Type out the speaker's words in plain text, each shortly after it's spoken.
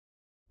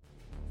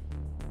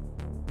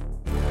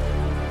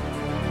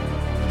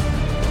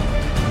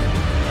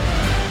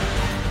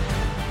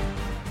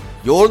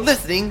You're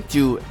listening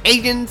to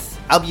Agents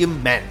of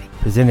Humanity,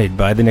 presented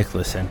by the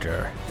Nicholas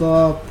Center.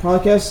 The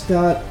podcast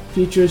that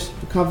features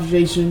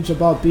conversations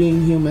about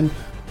being human,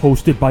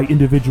 hosted by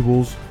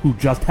individuals who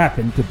just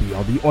happen to be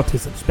on the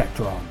autism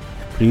spectrum.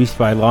 Produced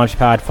by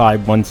Launchpad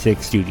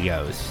 516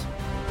 Studios.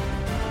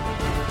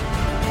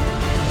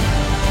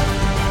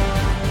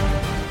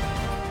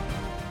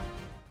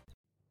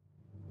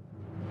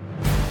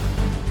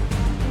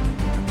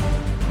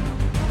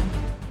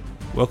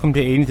 Welcome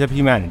to Agents of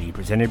Humanity,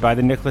 presented by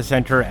the Nicholas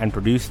Center and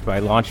produced by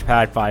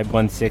Launchpad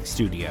 516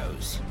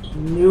 Studios.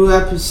 New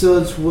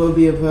episodes will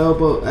be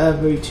available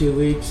every 2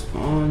 weeks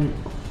on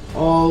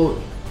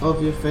all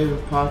of your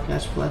favorite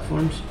podcast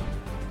platforms.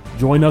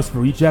 Join us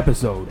for each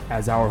episode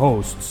as our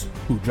hosts,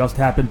 who just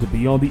happen to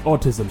be on the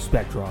autism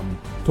spectrum,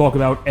 talk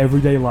about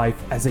everyday life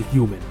as a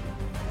human.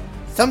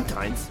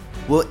 Sometimes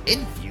we'll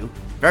interview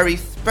very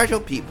special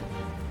people,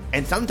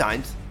 and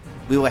sometimes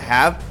we will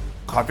have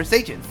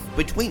conversations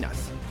between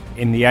us.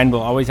 In the end,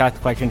 we'll always ask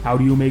the question, how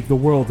do you make the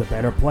world a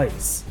better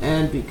place?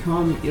 And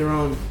become your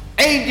own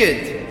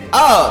Agent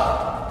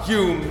of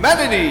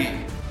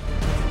Humanity!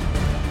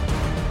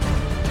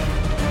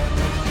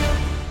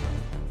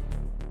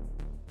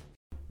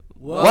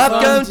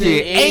 Welcome to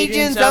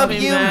Agents of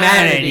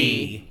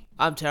Humanity!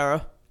 I'm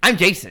Tara. I'm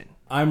Jason.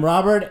 I'm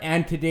Robert,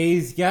 and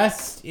today's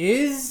guest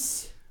is...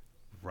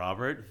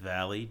 Robert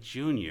Valli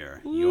Jr.,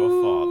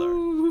 your father.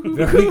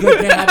 Very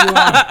good to have you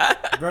on.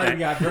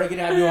 Very good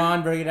to have you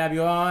on. Very good to have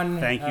you on.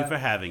 Thank you for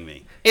having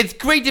me. It's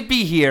great to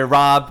be here,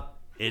 Rob.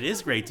 It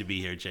is great to be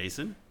here,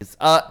 Jason.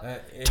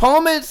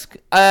 Thomas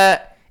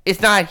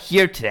is not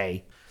here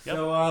today. Yep.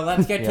 So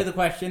let's get to the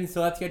questions.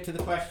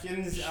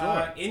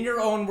 Sure. In your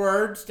own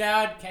words,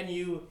 Dad, can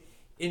you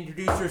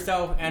introduce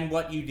yourself and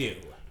what you do?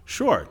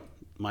 Sure.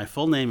 My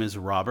full name is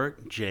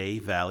Robert J.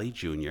 Valli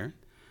Jr.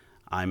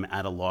 I'm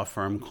at a law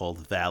firm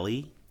called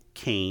Valli,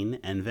 Kane,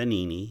 and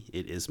Vanini.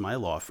 It is my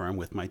law firm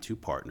with my two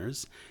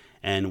partners,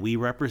 and we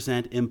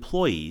represent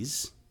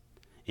employees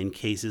in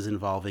cases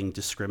involving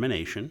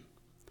discrimination,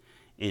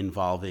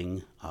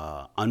 involving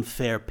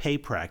unfair pay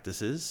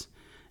practices,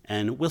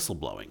 and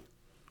whistleblowing.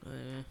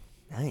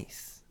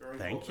 Nice.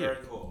 Thank you. Very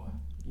cool.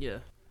 Yeah.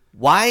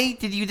 Why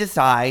did you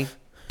decide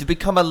to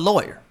become a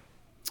lawyer?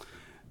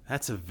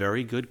 That's a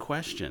very good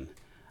question.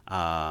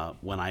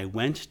 When I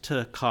went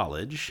to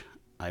college,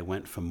 I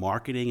went for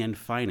marketing and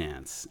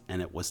finance,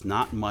 and it was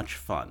not much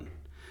fun.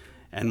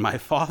 And my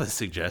father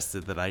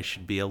suggested that I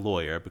should be a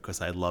lawyer because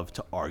I love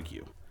to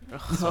argue.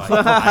 So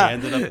I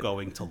ended up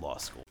going to law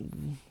school.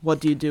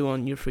 What do you do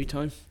on your free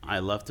time? I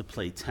love to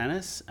play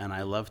tennis, and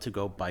I love to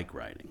go bike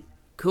riding.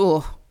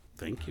 Cool.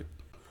 Thank you.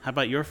 How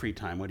about your free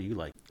time? What do you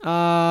like?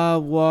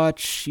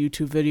 Watch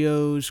YouTube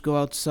videos, go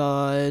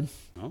outside.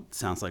 Oh,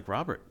 sounds like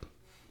Robert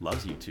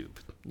loves YouTube.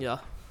 Yeah.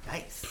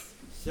 Nice.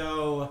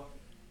 So,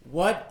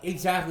 what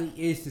exactly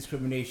is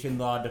discrimination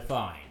law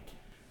defined?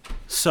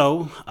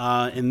 So,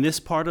 in this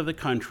part of the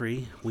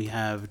country, we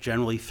have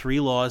generally three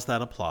laws that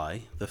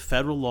apply. The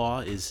federal law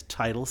is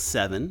Title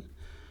VII.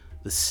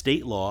 The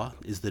state law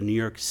is the New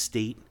York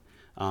State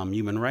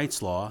Human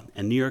Rights Law.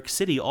 And New York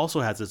City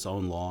also has its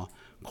own law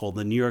called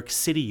the New York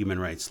City Human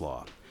Rights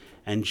Law.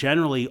 And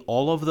generally,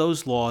 all of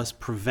those laws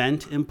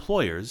prevent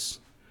employers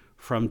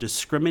from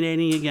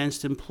discriminating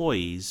against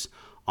employees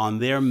on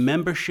their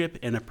membership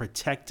in a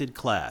protected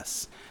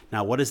class.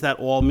 Now, what does that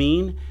all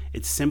mean?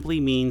 It simply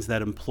means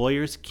that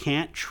employers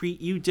can't treat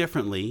you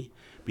differently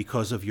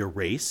because of your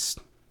race,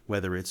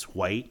 whether it's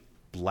white,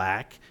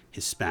 black,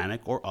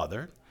 Hispanic, or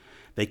other.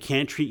 They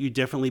can't treat you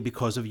differently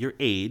because of your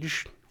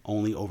age,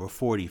 only over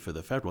 40 for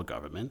the federal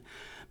government.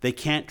 They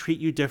can't treat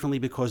you differently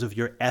because of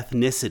your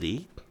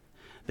ethnicity.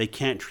 They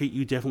can't treat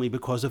you differently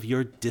because of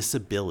your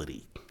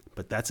disability.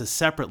 But that's a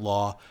separate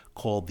law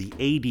called the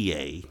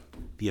ADA,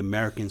 the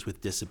Americans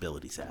with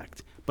Disabilities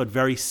Act, but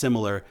very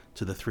similar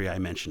to the three I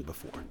mentioned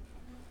before.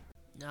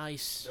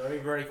 Nice. Very,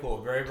 very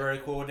cool. Very, very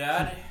cool,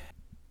 Dad.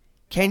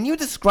 Can you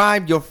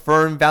describe your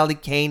firm, Valli,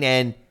 Kane,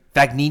 and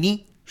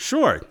Vagnini?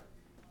 Sure.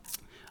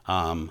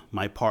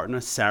 My partner,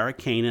 Sarah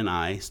Kane, and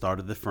I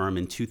started the firm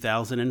in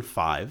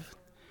 2005,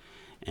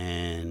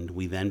 and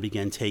we then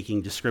began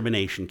taking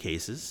discrimination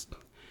cases.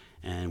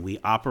 And we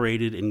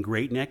operated in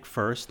Great Neck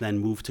first, then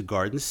moved to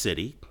Garden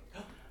City.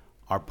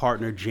 Our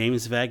partner,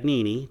 James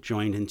Vagnini,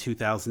 joined in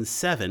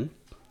 2007.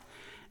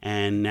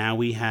 And now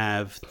we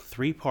have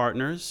three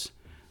partners.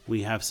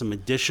 We have some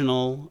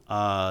additional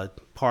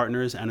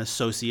partners and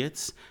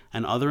associates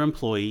and other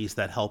employees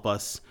that help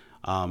us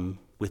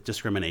with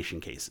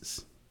discrimination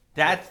cases.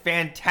 That's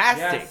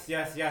fantastic.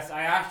 Yes. I've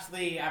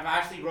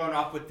actually grown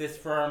up with this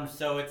firm,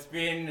 so it's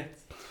been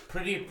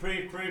pretty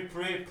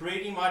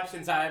much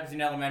since I was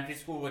in elementary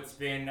school. It's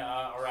been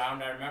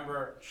around. I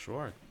remember.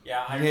 Sure.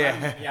 Yeah,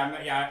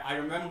 I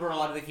remember a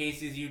lot of the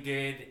cases you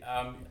did.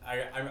 I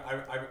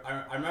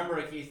remember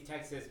a case in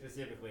Texas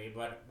specifically,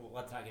 but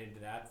let's not get into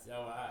that.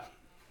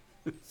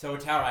 So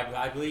Tara,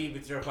 I believe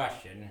it's your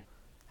question.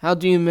 How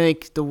do you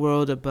make the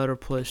world a better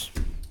place?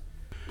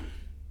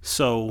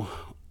 So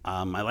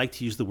I like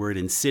to use the word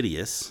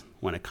insidious.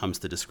 when it comes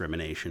to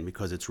discrimination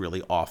because it's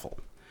really awful.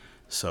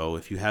 So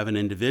if you have an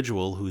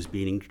individual who's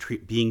being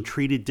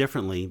treated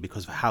differently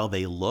because of how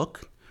they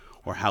look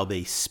or how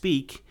they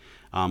speak,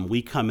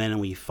 we come in and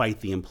we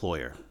fight the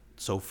employer.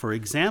 So for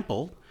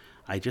example,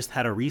 I just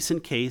had a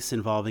recent case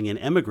involving an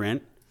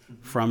immigrant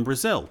from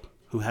Brazil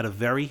who had a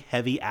very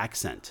heavy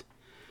accent.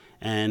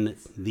 And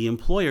the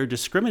employer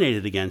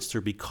discriminated against her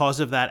because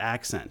of that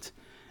accent.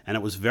 And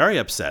it was very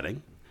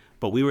upsetting,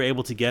 but we were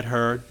able to get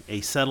her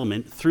a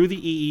settlement through the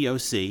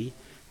EEOC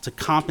to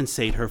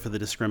compensate her for the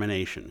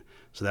discrimination.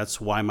 So that's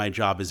why my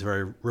job is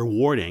very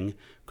rewarding,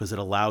 because it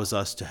allows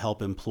us to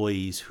help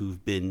employees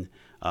who've been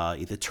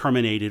either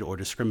terminated or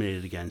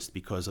discriminated against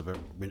because of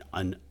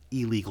an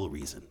illegal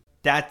reason.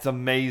 That's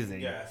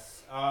amazing.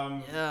 Yes.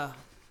 Yeah.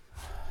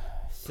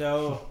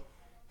 So,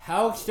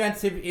 how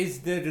extensive is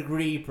the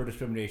degree for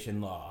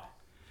discrimination law?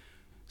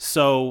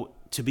 So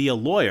to be a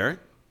lawyer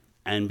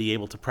and be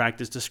able to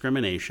practice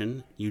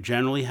discrimination, you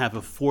generally have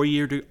a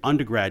 4-year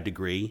undergrad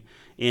degree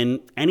in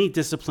any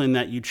discipline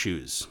that you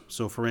choose.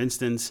 So for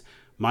instance,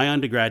 my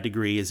undergrad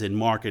degree is in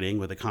marketing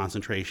with a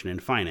concentration in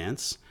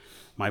finance.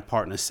 My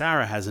partner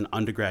Sarah has an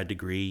undergrad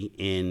degree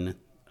in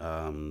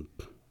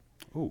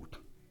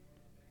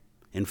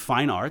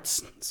fine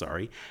arts,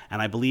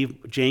 and I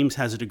believe James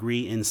has a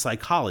degree in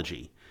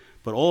psychology.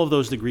 But all of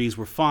those degrees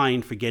were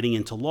fine for getting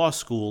into law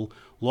school.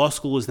 Law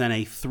school is then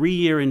a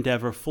 3-year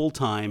endeavor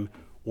full-time,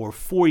 or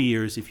 4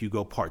 years if you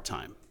go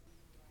part-time.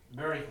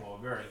 Very cool,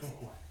 very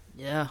cool.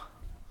 Yeah.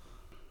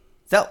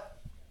 So,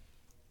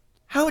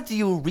 how do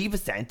you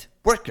represent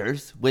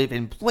workers with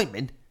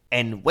employment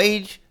and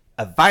wage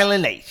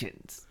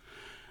violations?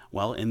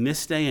 Well, in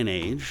this day and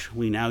age,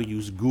 we now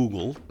use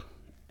Google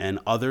and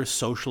other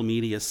social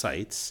media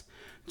sites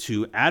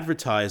to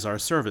advertise our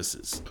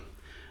services.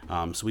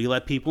 So we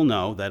let people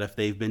know that if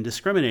they've been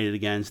discriminated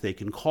against, they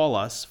can call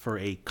us for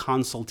a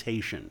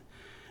consultation.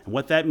 And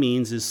what that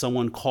means is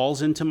someone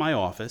calls into my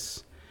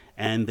office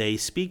and they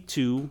speak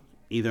to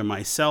either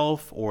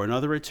myself or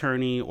another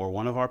attorney or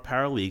one of our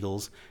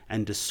paralegals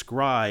and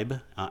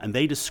describe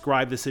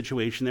the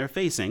situation they're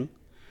facing.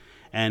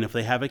 And if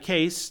they have a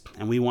case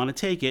and we want to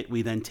take it,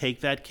 we then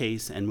take that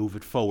case and move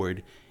it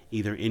forward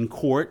either in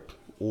court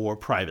or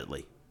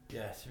privately.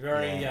 Yes,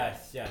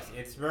 yes.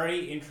 It's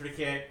very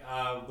intricate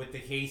with the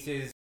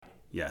cases.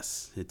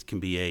 Yes, it can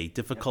be a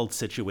difficult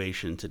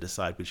situation to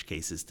decide which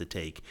cases to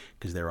take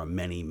because there are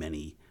many,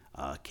 many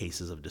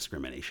cases of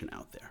discrimination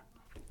out there.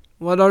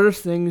 What other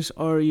things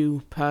are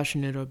you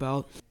passionate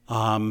about?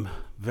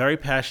 Very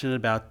passionate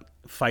about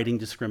fighting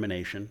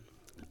discrimination.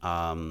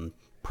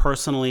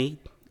 Personally,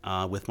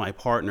 with my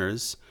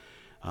partners,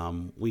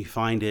 we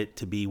find it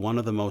to be one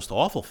of the most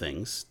awful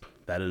things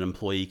that an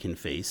employee can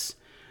face,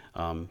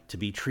 to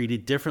be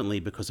treated differently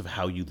because of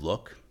how you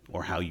look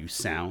or how you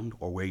sound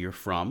or where you're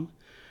from.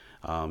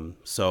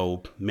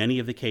 So many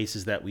of the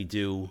cases that we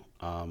do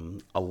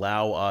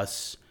allow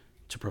us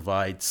to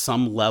provide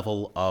some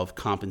level of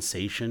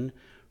compensation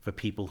for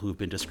people who've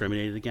been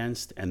discriminated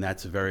against, and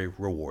that's very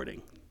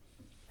rewarding.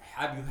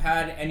 Have you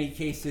had any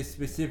cases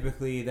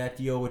specifically that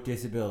deal with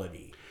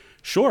disability?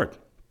 Sure.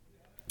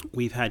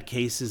 We've had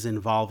cases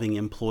involving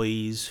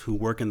employees who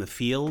work in the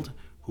field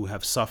who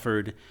have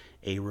suffered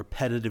a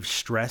repetitive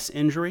stress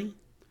injury.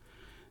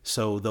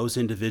 So those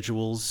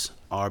individuals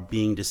are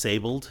being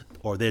disabled,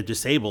 or they're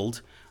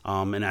disabled,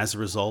 and as a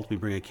result, we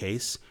bring a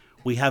case.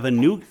 We have a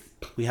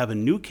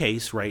new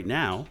case right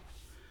now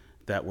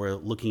that we're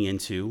looking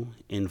into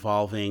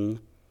involving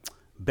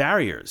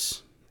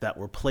barriers that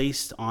were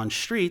placed on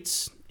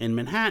streets in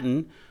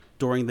Manhattan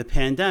during the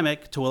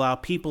pandemic to allow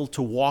people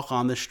to walk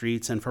on the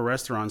streets and for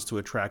restaurants to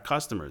attract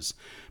customers.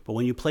 But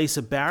when you place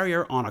a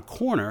barrier on a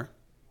corner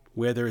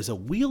where there is a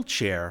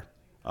wheelchair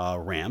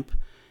ramp,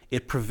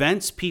 it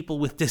prevents people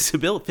with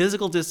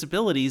physical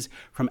disabilities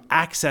from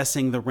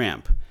accessing the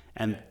ramp.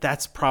 And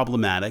that's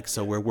problematic,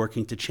 so we're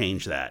working to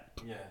change that.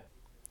 Yeah.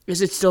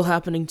 Is it still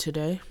happening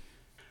today?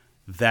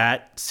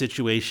 That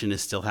situation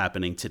is still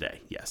happening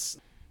today, yes.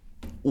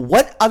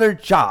 What other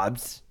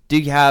jobs do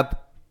you have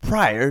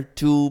prior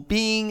to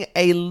being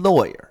a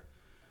lawyer?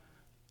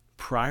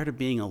 Prior to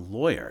being a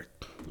lawyer,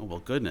 oh well,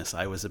 goodness,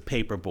 I was a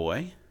paper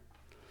boy.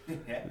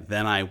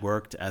 Then I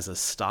worked as a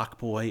stock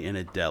boy in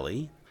a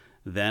deli.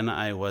 Then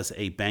I was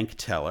a bank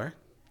teller.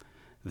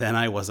 Then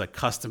I was a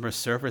customer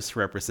service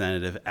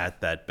representative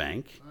at that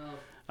bank.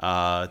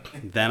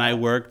 Then I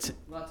worked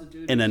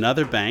in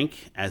another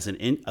bank as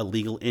a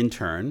legal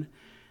intern.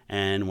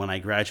 And when I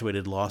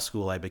graduated law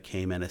school, I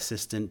became an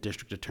assistant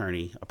district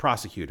attorney, a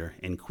prosecutor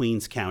in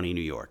Queens County,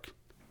 New York.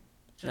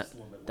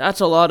 That's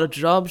a lot of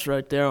jobs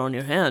right there on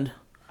your hand.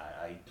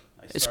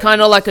 It's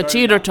kind of like a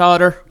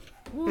teeter-totter.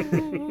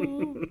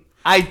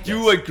 I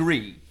do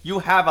agree. You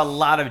have a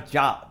lot of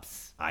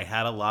jobs. I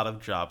had a lot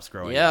of jobs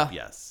growing up,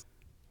 yes.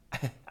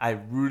 I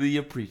really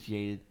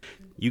appreciate it.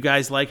 You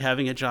guys like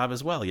having a job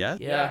as well, yeah?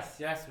 Yes,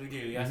 we do.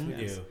 Yes, we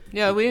do.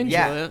 Yeah, we enjoy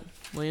Yeah. it.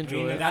 We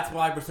enjoy it. That's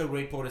why we're so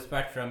grateful to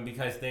Spectrum,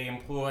 because they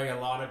employ a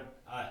lot of.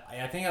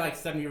 I think like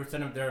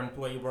 70% of their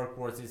employee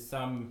workforce is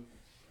on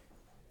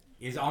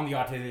the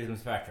autism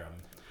spectrum.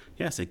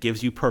 Yes, it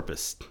gives you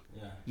purpose.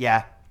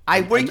 Yeah.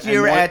 I work and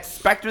here what- at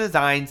Spectrum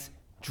Designs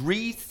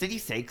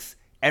 366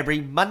 every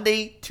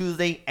Monday,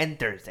 Tuesday, and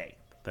Thursday.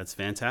 That's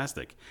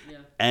fantastic. Yeah.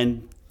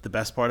 And the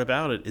best part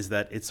about it is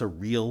that it's a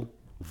real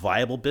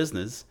viable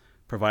business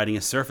providing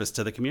a service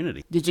to the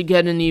community. Did you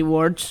get any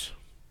awards?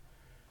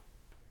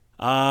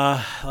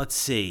 Let's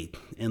see.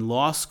 In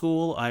law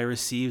school, I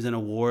received an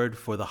award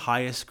for the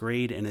highest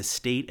grade in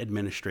estate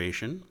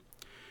administration.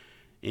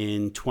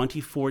 In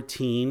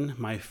 2014,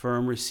 my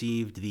firm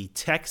received the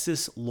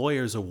Texas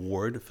Lawyers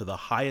Award for the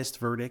highest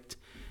verdict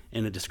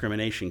in a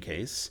discrimination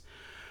case.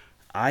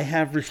 I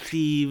have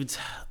received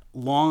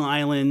Long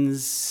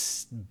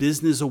Island's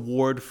Business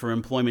Award for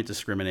employment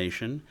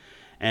discrimination,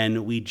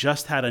 and we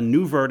just had a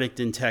new verdict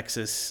in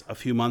Texas a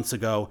few months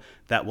ago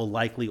that will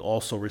likely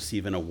also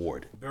receive an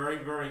award. Very,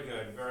 very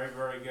good. Very,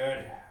 very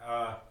good.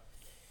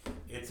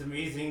 It's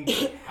amazing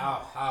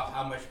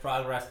how much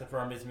progress the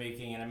firm is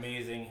making, and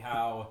amazing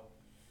how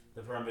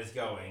the firm is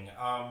going.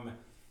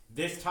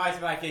 This ties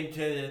back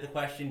into the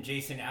question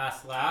Jason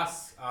asked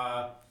last.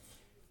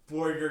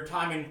 For your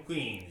time in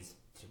Queens,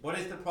 what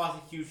is the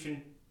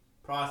prosecution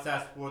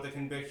process for the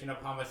conviction of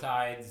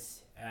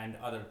homicides and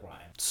other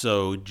crimes?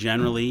 So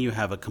generally, you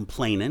have a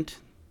complainant,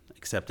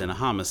 except in a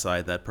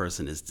homicide, that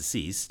person is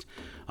deceased,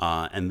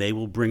 and they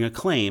will bring a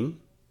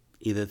claim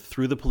either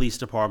through the police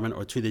department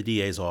or to the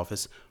DA's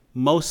office,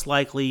 most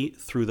likely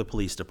through the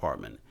police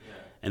department.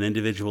 An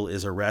individual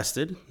is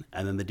arrested,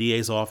 and then the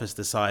DA's office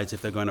decides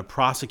if they're going to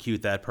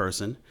prosecute that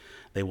person.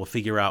 They will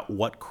figure out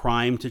what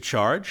crime to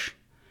charge,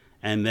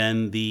 and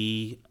then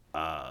the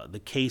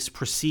case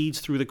proceeds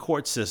through the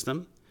court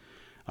system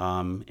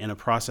in a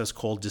process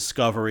called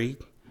discovery.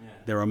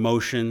 There are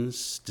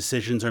motions,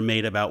 decisions are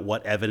made about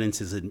what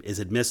evidence is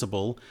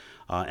admissible,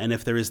 and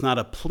if there is not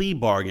a plea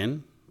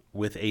bargain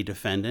with a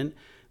defendant,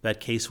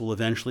 that case will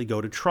eventually go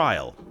to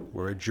trial,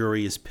 where a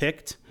jury is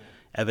picked,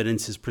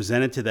 evidence is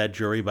presented to that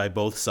jury by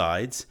both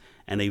sides,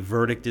 and a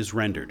verdict is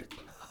rendered.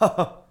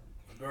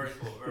 Very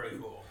cool, very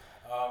cool.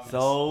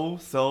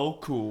 So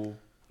cool.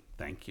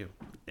 Thank you.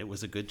 It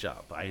was a good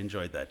job. I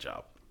enjoyed that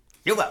job.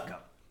 You're welcome.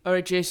 All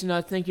right, Jason,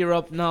 I think you're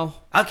up now.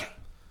 Okay.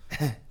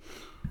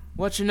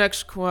 What's your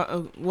next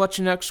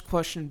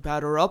question,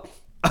 batter up?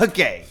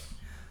 Okay.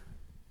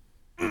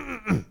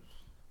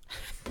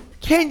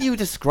 Can you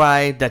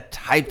describe the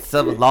types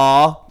of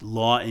law?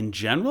 Law in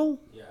general?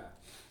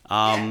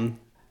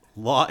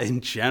 Law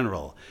in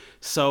general.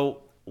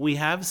 So we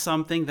have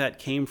something that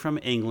came from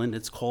England.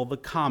 It's called the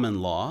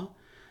common law,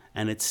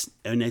 and it's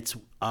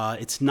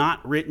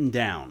not written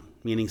down,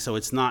 meaning so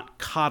it's not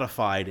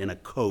codified in a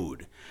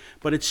code,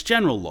 but it's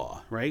general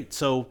law, right?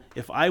 So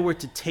if I were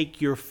to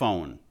take your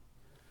phone,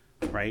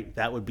 right,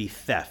 that would be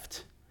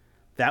theft.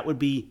 That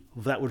would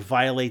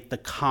violate the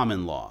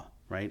common law,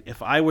 right?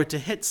 If I were to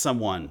hit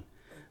someone,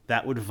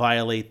 that would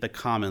violate the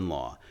common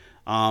law.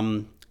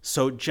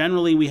 So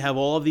generally, we have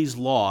all of these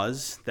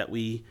laws that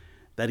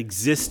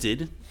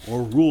existed,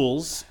 or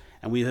rules,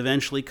 and we've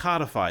eventually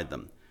codified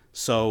them.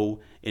 So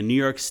in New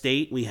York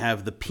State, we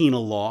have the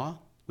penal law,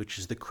 which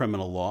is the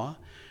criminal law.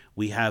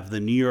 We have the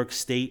New York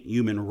State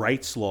human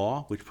rights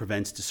law, which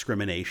prevents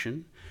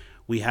discrimination.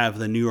 We have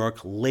the New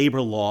York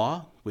labor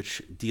law,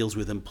 which deals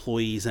with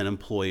employees and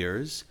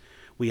employers.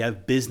 We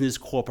have business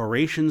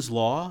corporations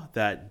law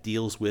that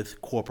deals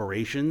with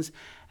corporations.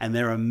 And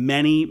there are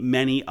many,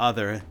 many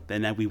other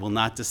that we will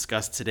not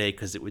discuss today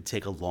because it would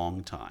take a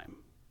long time.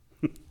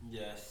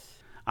 Yes.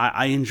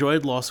 I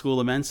enjoyed law school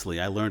immensely.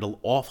 I learned an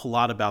awful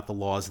lot about the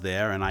laws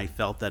there, and I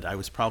felt that I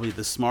was probably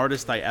the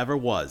smartest I ever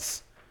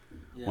was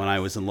when I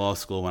was in law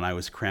school, when I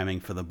was cramming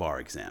for the bar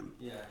exam.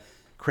 Yes.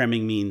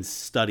 Cramming means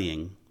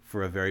studying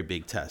for a very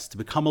big test. To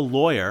become a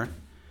lawyer,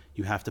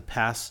 you have to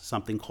pass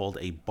something called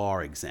a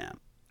bar exam.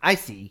 I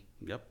see.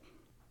 Yep.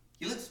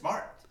 You look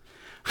smart.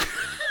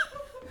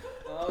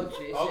 Oh,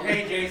 Jason.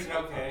 Okay, Jason,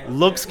 okay.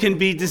 Looks can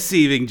be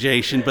deceiving,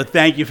 Jason, but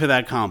thank you for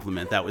that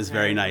compliment. That was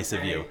very nice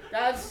of you.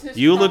 That's his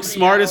You look comedy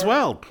smart hour. as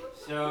well.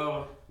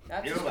 So,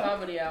 That's his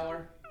comedy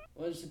hour.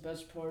 What is the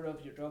best part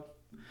of your job?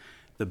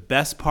 The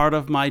best part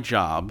of my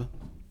job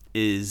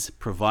is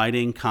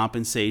providing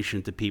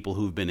compensation to people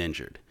who've been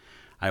injured.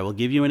 I will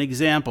give you an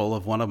example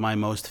of one of my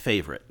most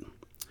favorite.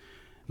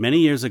 Many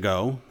years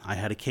ago, I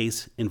had a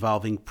case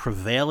involving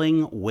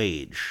prevailing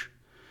wage.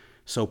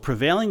 So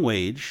prevailing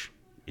wage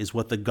is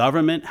what the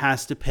government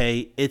has to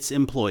pay its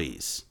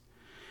employees.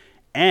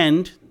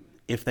 And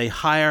if they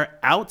hire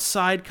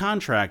outside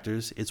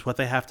contractors, it's what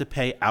they have to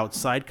pay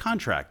outside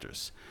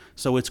contractors.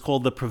 So it's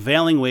called the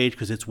prevailing wage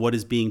because it's what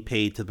is being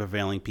paid to the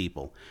prevailing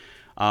people.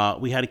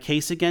 We had a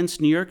case against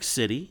New York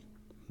City.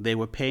 They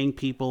were paying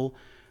people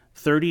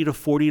 $30 to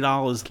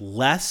 $40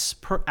 less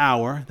per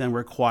hour than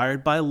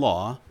required by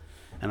law.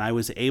 And I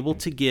was able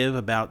to give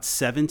about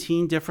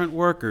 17 different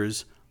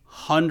workers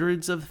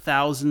hundreds of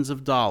thousands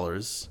of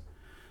dollars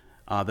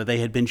that they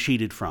had been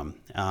cheated from.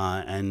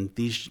 And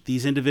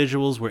these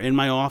individuals were in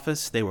my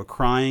office. They were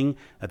crying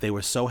that they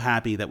were so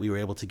happy that we were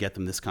able to get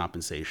them this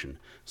compensation.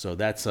 So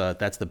that's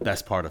the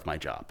best part of my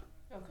job.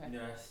 Okay.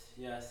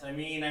 yes. I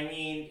mean,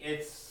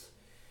 it's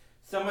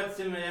somewhat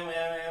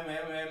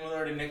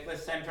similar to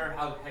Nicholas Center.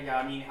 How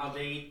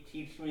they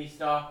teach me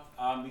stuff.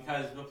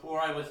 Because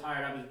before I was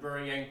hired, I was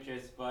very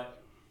anxious,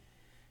 but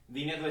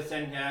the Nicholas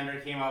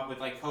Center came up with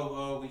like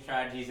coping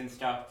strategies and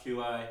stuff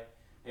to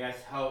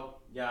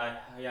help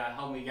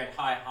me get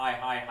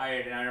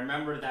hired. And I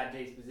remember that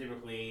day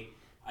specifically.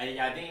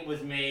 I think it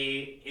was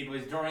May. It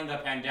was during the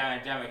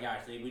pandemic.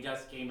 Actually, we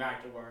just came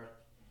back to work,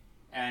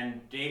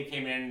 and Dave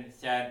came in and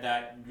said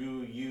that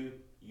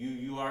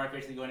you are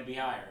officially going to be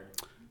hired.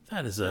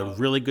 That is a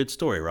really good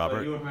story, Robert.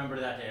 So you remember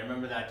that day. I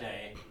remember that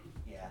day.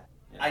 Yeah.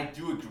 I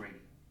do agree.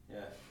 Yeah.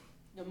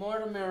 The more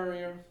the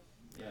merrier.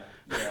 Yeah.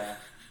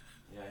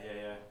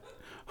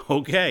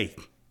 Okay.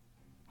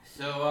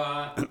 So,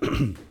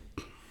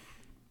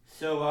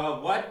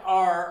 what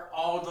are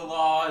all the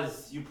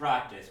laws you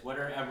practice? What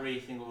are every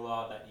single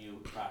law that you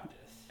practice?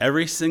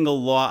 Every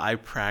single law I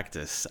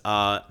practice,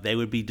 they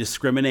would be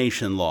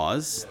discrimination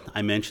laws. Yeah.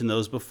 I mentioned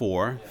those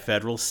before,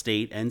 federal,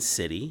 state, and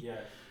city. Yes.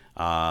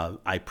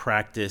 I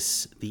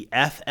practice the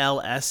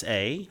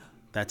FLSA.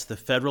 That's the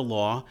federal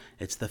law.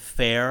 It's the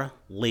Fair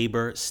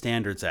Labor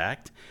Standards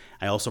Act.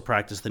 I also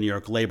practice the New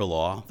York labor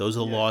law. Those are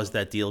the laws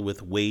that deal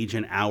with wage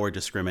and hour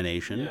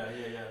discrimination.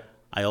 Yeah.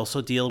 I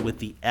also deal with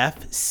the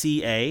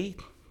FCA.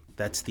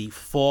 That's the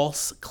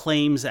False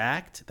Claims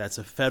Act. That's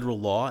a federal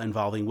law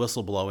involving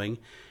whistleblowing.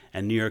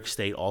 And New York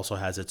State also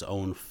has its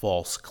own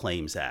False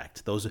Claims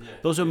Act. Those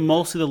are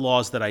mostly the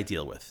laws that I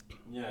deal with.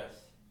 Yes.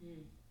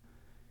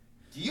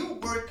 Do you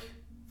work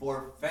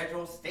for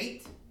federal,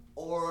 state,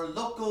 or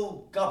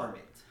local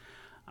government?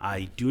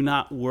 I do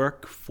not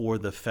work for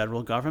the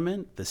federal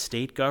government, the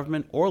state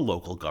government, or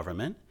local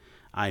government.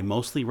 I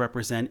mostly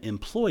represent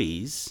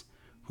employees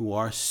who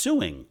are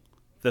suing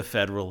the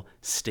federal,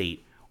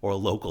 state, or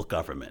local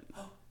government.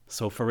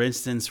 So, for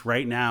instance,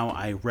 right now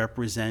I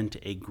represent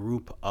a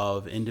group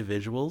of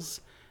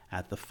individuals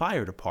at the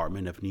fire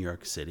department of New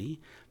York City.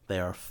 They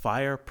are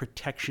fire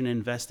protection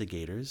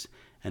investigators,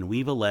 and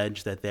we've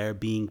alleged that they're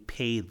being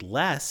paid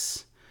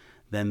less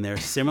than their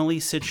similarly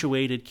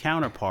situated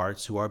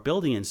counterparts who are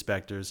building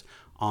inspectors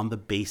on the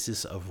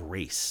basis of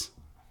race.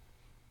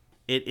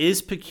 It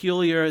is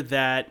peculiar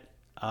that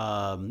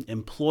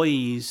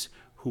employees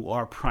who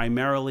are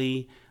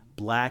primarily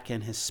Black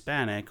and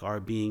Hispanic are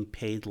being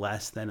paid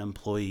less than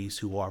employees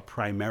who are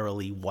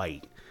primarily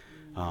white.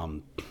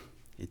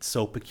 It's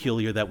so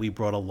peculiar that we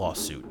brought a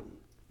lawsuit.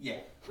 Yeah.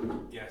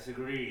 Yes,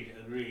 agreed.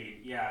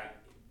 Yeah,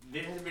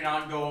 this has been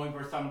ongoing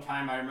for some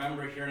time. I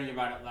remember hearing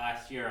about it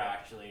last year,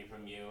 actually,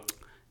 from you.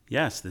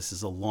 Yes, this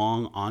is a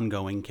long,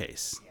 ongoing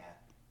case. Yeah.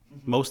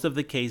 Most of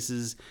the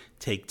cases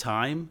take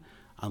time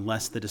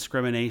unless the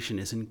discrimination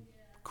is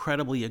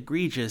incredibly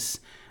egregious.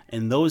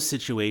 In those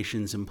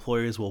situations,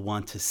 employers will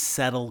want to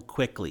settle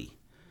quickly.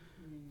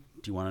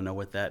 Do you want to know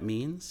what that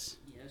means?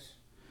 Yes.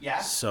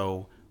 Yeah.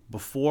 So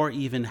before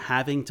even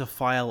having to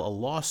file a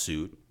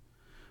lawsuit,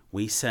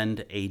 we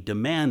send a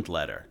demand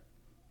letter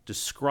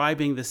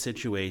describing the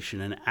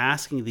situation and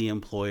asking the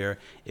employer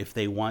if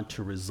they want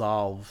to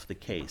resolve the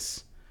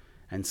case.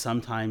 And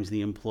sometimes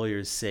the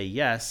employers say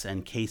yes,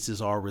 and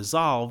cases are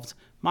resolved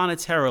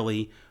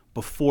monetarily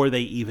before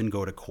they even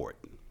go to court.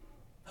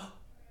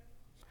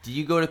 Do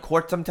you go to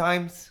court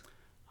sometimes?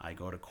 I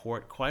go to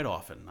court quite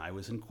often. I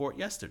was in court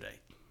yesterday.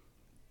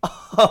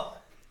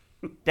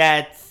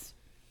 That's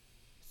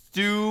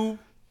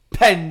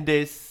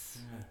stupendous.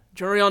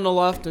 Jury on the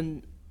left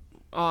and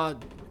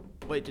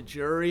wait, the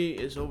jury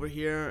is over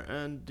here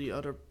and the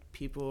other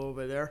people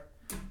over there.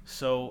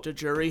 So The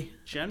jury.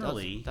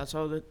 generally, That's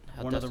how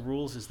one of the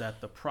rules is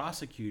that the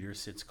prosecutor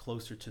sits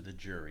closer to the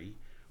jury,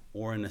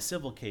 or in a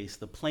civil case,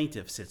 the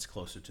plaintiff sits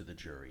closer to the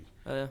jury.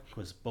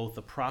 Because both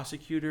the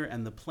prosecutor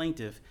and the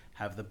plaintiff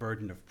have the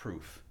burden of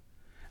proof.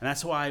 And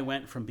that's why I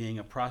went from being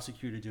a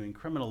prosecutor doing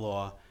criminal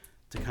law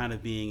to kind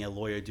of being a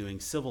lawyer doing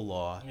civil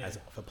law as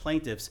for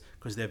plaintiffs,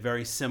 because they're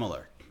very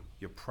similar.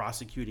 You're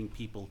prosecuting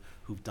people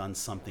who've done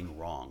something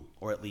wrong,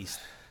 or at least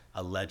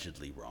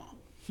allegedly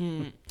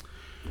wrong.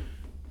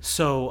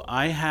 So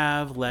I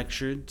have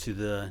lectured to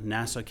the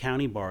Nassau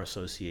County Bar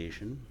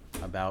Association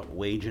about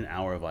wage and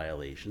hour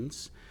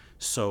violations.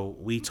 So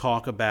we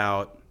talk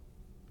about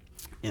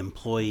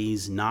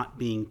employees not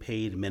being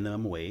paid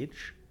minimum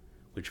wage,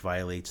 which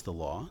violates the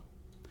law,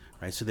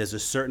 right? So there's a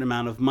certain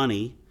amount of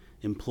money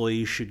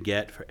employees should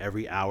get for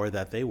every hour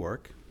that they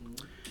work.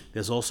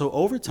 There's also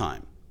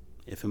overtime.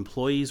 If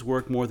employees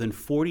work more than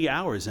 40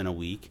 hours in a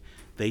week,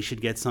 they should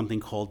get something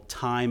called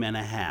time and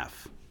a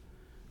half,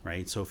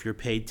 right? So if you're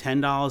paid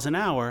 $10 an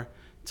hour,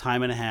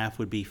 time and a half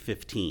would be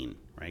 15,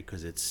 right?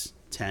 Because it's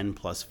 10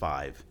 plus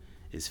 5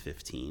 is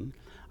 15.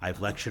 I've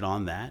lectured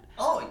on that.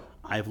 Oh.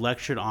 I've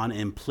lectured on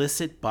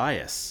implicit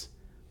bias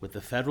with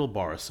the Federal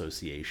Bar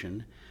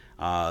Association.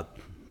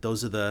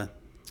 Those are the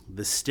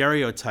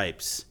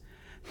stereotypes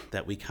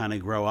that we kind of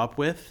grow up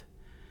with,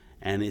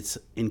 and it's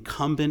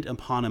incumbent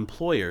upon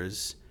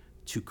employers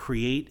to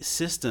create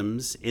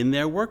systems in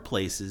their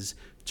workplaces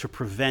to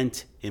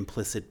prevent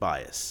implicit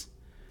bias,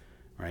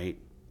 right?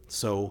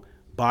 So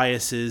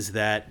bias is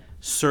that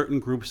certain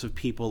groups of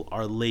people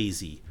are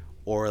lazy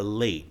or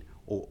late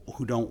or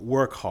who don't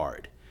work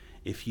hard.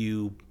 If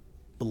you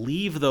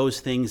believe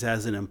those things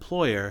as an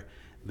employer,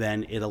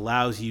 then it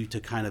allows you to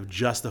kind of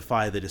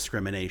justify the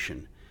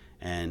discrimination,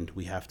 and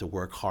we have to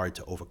work hard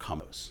to overcome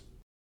those.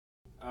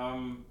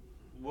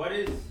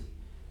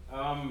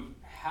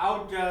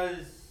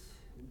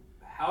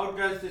 How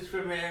does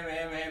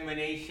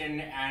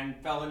discrimination and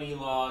felony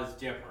laws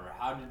differ?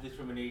 How do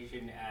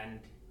discrimination and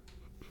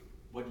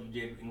what you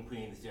did in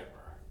Queens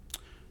differ?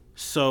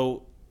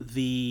 So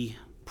the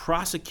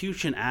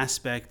prosecution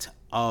aspect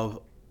of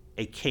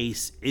a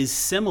case is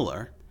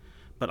similar,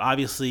 but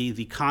obviously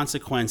the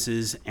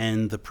consequences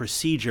and the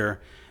procedure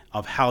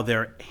of how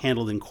they're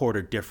handled in court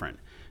are different.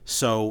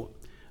 So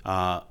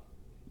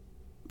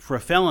for a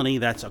felony,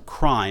 that's a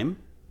crime.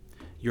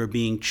 You're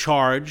being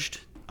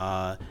charged.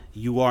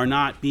 You are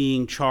not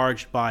being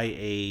charged by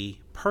a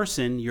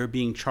person. You're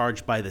being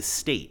charged by the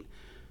state.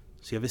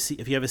 So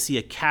if you ever see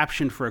a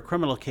caption for a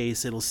criminal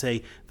case, it'll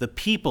say the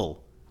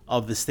people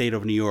of the state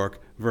of New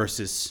York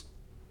versus,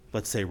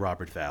 let's say,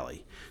 Robert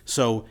Valli.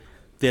 So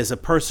there's a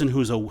person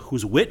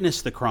who's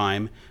witnessed the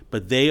crime,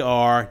 but they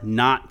are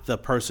not the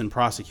person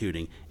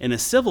prosecuting. In a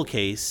civil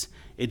case,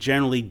 it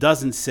generally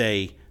doesn't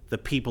say the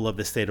people of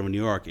the state of New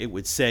York. It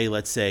would say,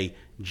 let's say,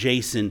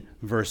 Jason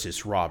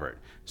versus Robert.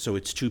 So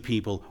it's two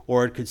people,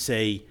 or it could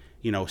say,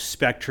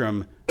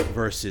 Spectrum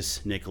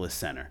versus Nicholas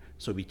Center.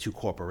 So it'd be two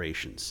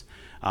corporations.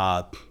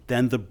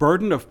 Then the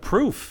burden of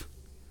proof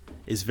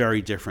is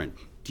very different.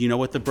 Do you know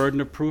what the burden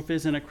of proof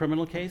is in a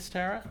criminal case,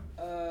 Tara?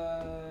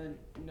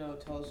 No,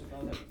 tell us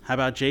about it. How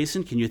about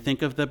Jason? Can you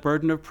think of the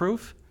burden of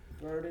proof?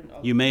 Burden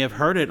of You may have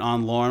heard it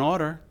on Law and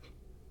Order.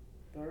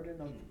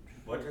 burden of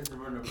What is the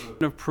burden of proof?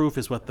 Burden of proof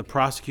is what the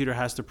prosecutor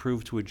has to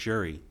prove to a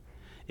jury.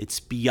 It's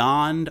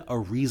beyond a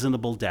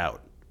reasonable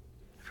doubt.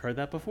 Heard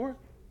that before?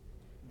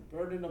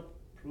 burden of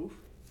proof.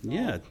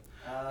 Yeah.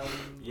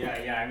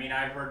 Yeah. I mean,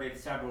 I've heard it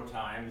several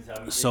times.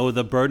 So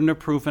the burden of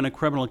proof in a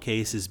criminal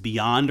case is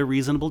beyond a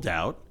reasonable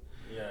doubt,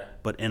 Yeah.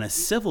 but in a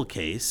civil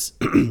case,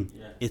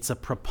 it's a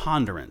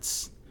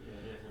preponderance. Yeah.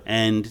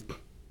 And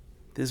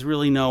there's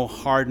really no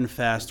hard and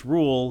fast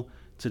rule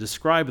to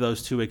describe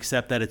those two,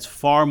 except that it's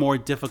far more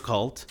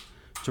difficult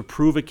to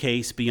prove a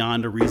case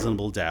beyond a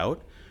reasonable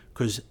doubt,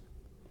 because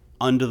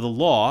under the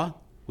law,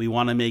 we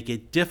want to make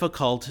it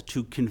difficult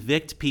to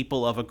convict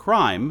people of a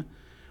crime.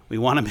 We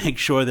want to make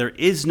sure there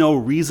is no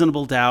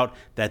reasonable doubt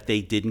that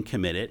they didn't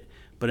commit it.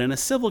 But in a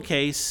civil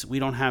case, we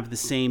don't have the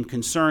same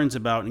concerns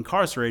about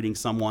incarcerating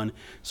someone,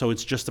 so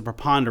it's just a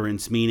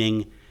preponderance,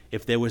 meaning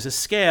if there was a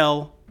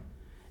scale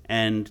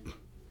and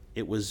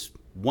it was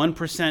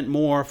 1%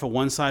 more for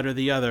one side or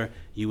the other,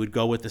 you would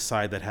go with the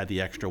side that had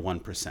the extra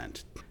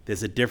 1%.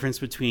 There's a difference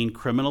between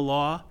criminal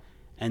law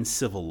and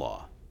civil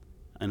law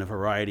in a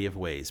variety of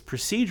ways.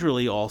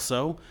 Procedurally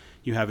also,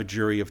 you have a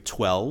jury of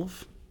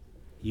 12,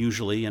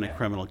 usually in a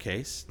criminal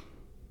case.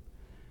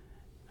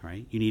 All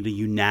right? You need a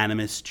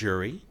unanimous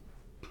jury.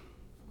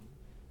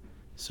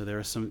 So there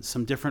are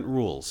some different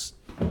rules.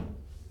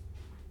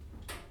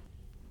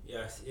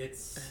 Yes,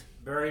 it's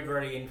very,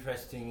 very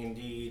interesting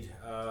indeed.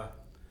 For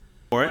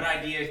What it,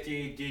 ideas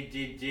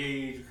did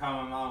you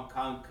come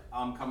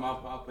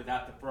up with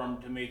at the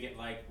firm to make it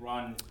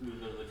run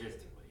smoothly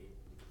logistically?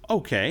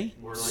 okay,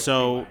 Or,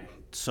 so streamline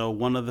it? so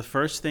one of the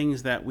first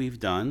things that we've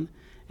done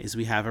is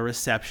we have a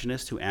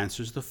receptionist who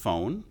answers the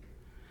phone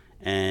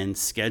and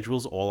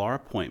schedules all our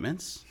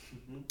appointments.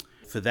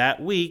 For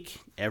that week,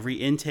 every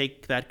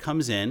intake that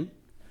comes in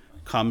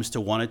comes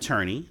to one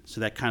attorney,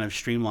 so that kind of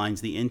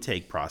streamlines the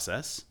intake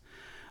process.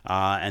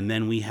 And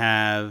then we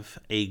have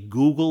a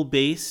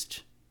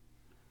Google-based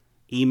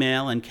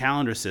email and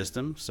calendar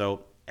system,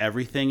 so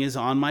everything is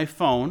on my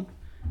phone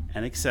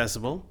and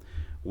accessible.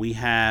 We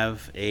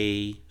have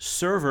a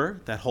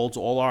server that holds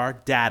all our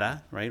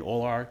data, right,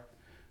 all our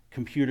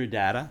computer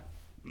data,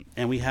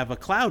 and we have a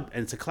cloud,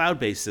 and it's a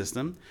cloud-based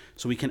system,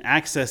 so we can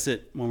access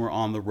it when we're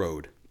on the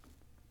road.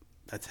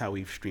 That's how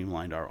we've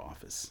streamlined our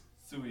office.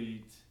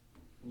 Sweet.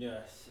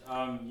 Yes.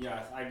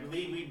 Yes. I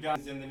believe we've done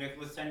this in the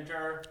Nicholas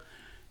Center.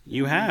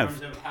 You In have.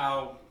 terms of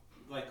how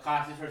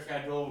classes are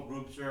scheduled,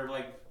 groups are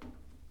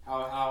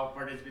how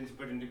participants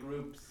put into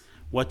groups.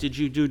 What did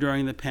you do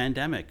during the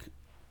pandemic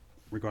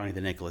regarding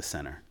the Nicholas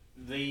Center?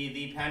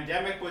 The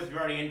pandemic was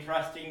very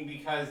interesting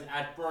because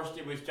at first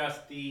it was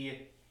just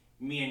me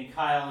and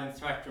Kyle and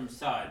Spectrum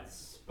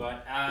Suds,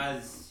 but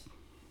as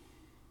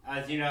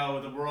you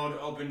know, the world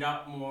opened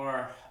up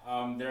more.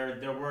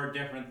 There were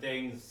different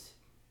things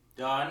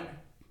done.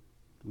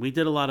 We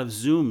did a lot of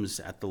Zooms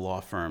at the law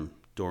firm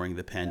during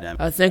the pandemic.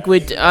 I think we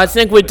did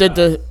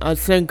the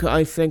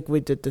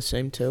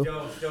same too.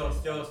 Still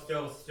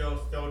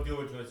do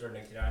it to a certain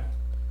extent.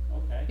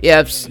 Okay.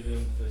 Yeah. To a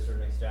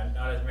certain extent,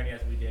 not as many as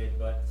we did,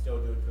 but still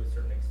do it to a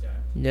certain extent.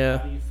 How Yeah.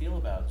 do you feel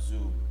about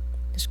Zoom?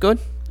 It's good.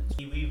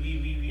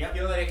 We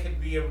feel that it could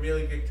be a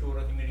really good tool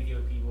to communicate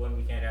with people when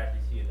we can't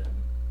actually see them.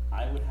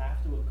 I would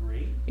have to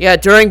agree. Yeah,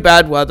 during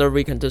bad weather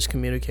we can just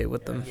communicate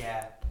with them.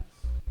 Yeah.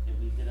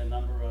 We did a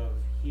number of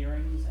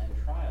hearings and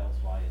trials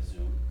via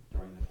Zoom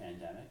during the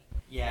pandemic.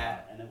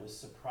 Yeah. And it was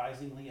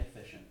surprisingly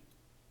efficient.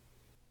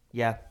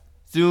 Yeah,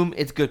 Zoom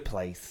is a good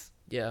place.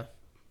 Yeah.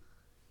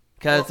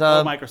 Because,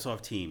 Well,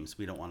 Microsoft Teams.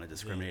 We don't want to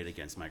discriminate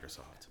against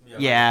Microsoft.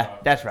 yeah,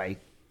 that's right.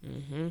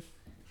 Mm-hmm.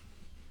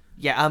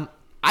 Yeah,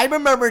 I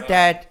remember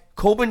that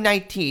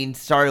COVID-19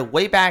 started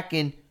way back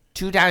in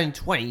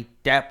 2020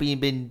 that we've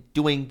been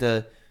doing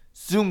the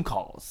Zoom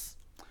calls.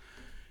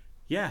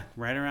 Yeah,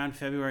 right around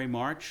February,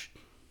 March.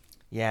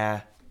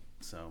 Yeah.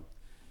 So.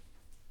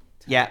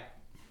 Yeah.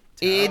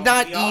 It's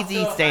not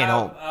easy staying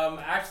home.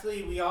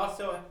 Actually, we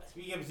also,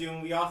 speaking of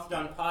Zoom, we also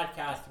done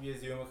podcasts via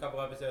Zoom, a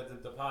couple episodes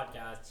of the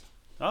podcast.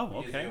 Oh, via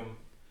okay. Zoom,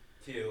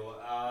 too.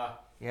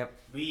 Yep.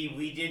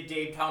 We did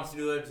Dave Thompson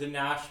who lives in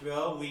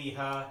Nashville. We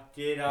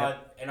did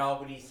an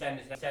Albany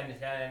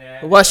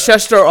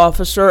Westchester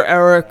officer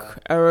Eric,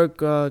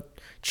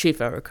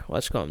 Chief Eric.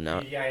 Let's call him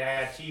now.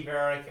 Yeah. Chief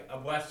Eric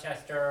of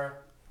Westchester.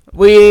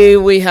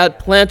 We had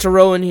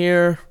Plantero in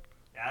here.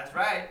 That's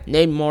right.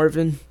 Named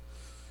Marvin.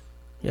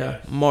 Yeah,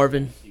 Yes.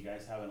 Marvin. You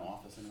guys have an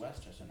office in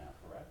Westchester now,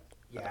 correct?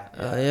 Yeah.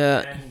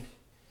 Yeah. And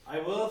I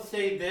will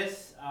say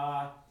this: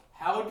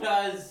 how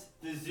does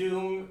the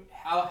Zoom?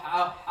 How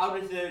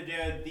does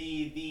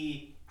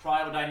the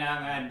trial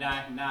dynamics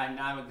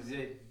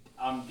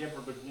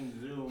differ between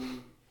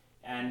Zoom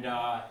and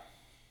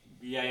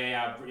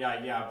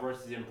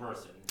versus in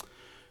person?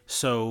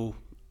 So,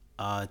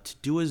 to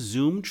do a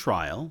Zoom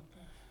trial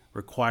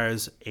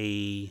requires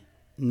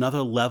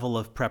another level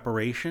of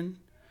preparation.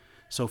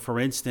 So, for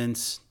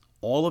instance,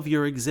 all of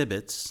your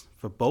exhibits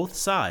for both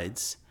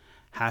sides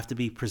have to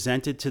be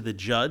presented to the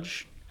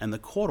judge and a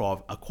court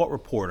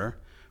reporter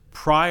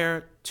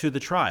prior to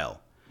the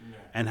trial,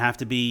 and have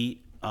to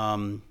be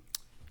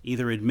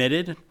either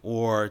admitted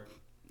or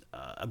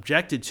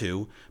objected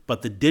to.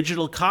 But the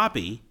digital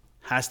copy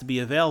has to be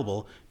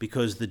available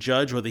because the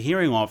judge or the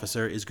hearing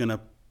officer is going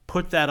to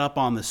put that up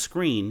on the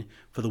screen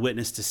for the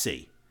witness to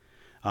see.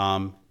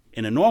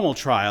 In a normal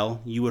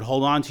trial, you would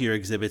hold on to your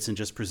exhibits and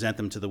just present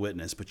them to the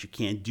witness, but you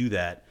can't do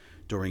that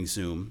during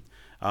Zoom.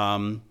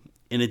 In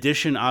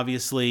addition,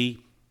 obviously,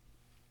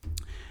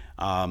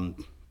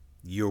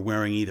 you're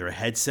wearing either a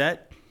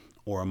headset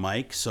or a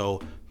mic,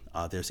 so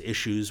there's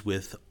issues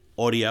with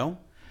audio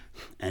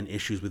and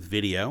issues with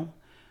video,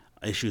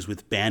 issues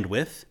with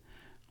bandwidth.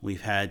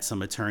 We've had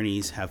some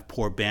attorneys have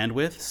poor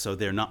bandwidth, so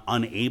they're not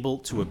unable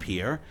to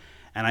appear.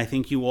 And I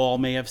think you all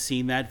may have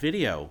seen that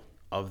video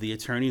of the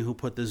attorney who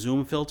put the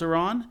Zoom filter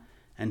on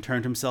and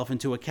turned himself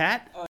into a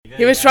cat.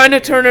 He was trying to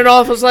turn it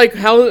off. I was like,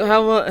 how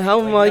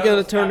am I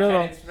gonna turn it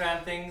off?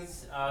 Instagram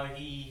things.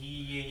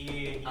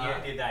 He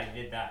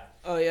did that.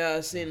 Oh yeah, I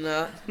seen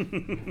that.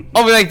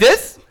 Oh, like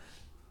this?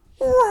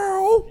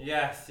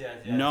 Yes.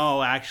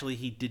 No, actually,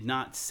 he did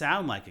not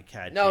sound like a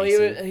cat. No,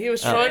 Jason. he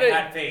was trying to.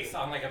 That face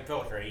on like a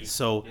filter. He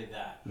So did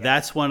that.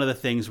 that's one of the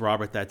things,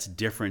 Robert, that's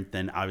different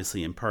than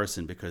obviously in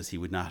person, because he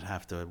would not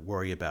have to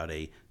worry about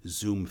a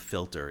Zoom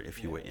filter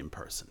if you were in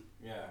person.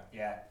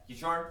 Yeah. You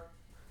sure?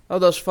 Oh,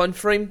 those fun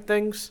frame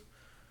things.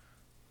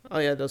 Oh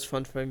yeah, those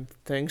fun frame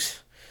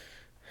things.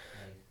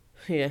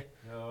 Yeah.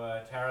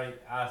 So Tara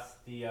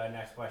asked the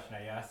next question,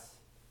 I guess.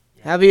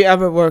 Have you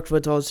ever worked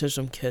with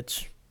autism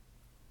kids?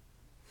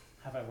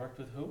 Have I worked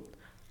with who?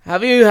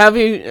 Have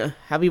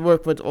you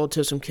worked with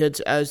autism kids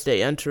as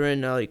they enter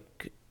in the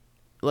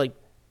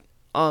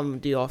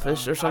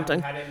office or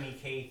something? Had any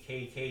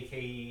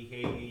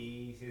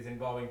cases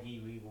involving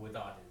people with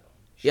autism?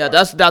 Yeah,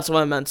 that's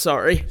what I meant.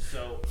 Sorry.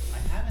 So I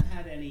haven't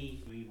had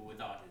any People with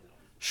autism.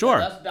 Sure.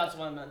 That's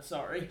what I meant.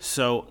 Sorry.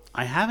 So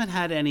I haven't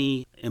had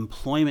any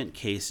employment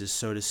cases,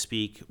 so to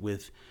speak,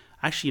 with...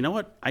 Actually, you know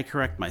what? I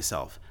correct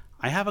myself.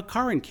 I have a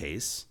current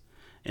case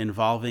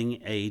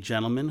involving a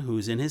gentleman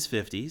who's in his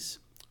 50s,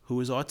 who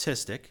is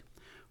autistic,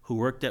 who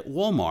worked at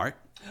Walmart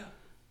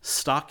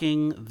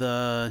stocking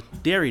the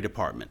dairy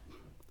department.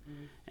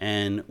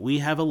 And we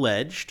have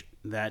alleged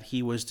that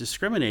he was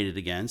discriminated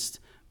against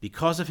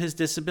because of his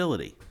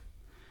disability.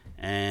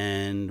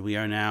 And we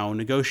are now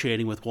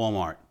negotiating with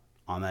Walmart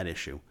on that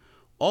issue.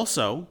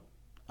 Also,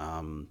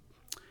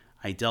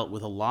 I dealt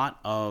with a lot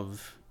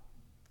of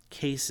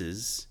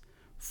cases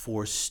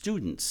for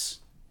students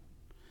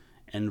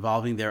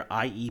involving their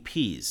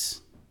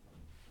IEPs,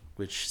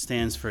 which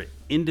stands for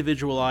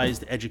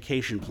Individualized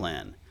Education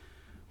Plan,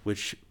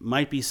 which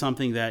might be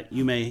something that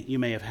you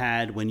may have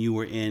had when you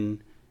were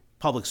in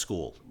public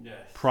school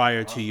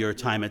prior to your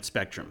time at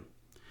Spectrum.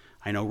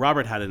 I know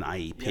Robert had an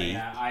IEP.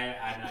 Yeah, I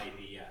had an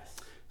IEP, yes.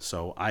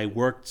 So I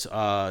worked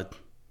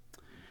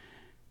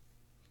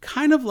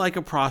kind of like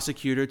a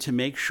prosecutor to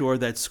make sure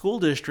that school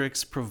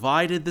districts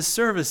provided the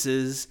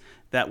services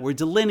that were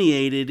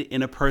delineated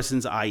in a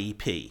person's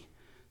IEP.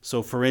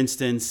 So, for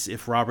instance,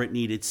 if Robert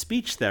needed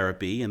speech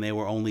therapy and they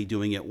were only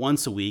doing it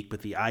once a week,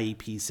 but the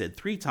IEP said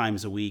 3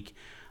 times a week,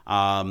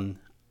 I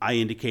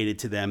indicated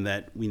to them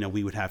that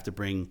we would have to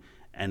bring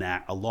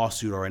a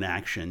lawsuit or an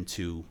action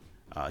to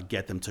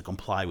get them to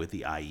comply with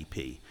the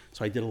IEP.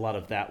 So I did a lot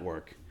of that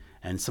work,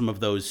 and some of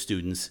those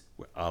students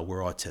were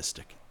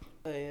autistic.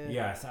 Oh, yeah.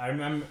 Yes, I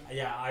remember.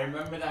 Yeah, I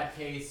remember that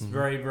case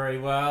very, very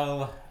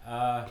well.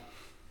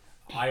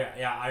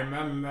 I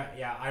remember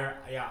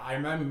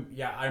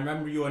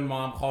you and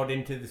Mom called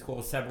into the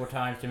school several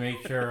times to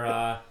make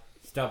sure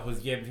stuff was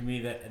given to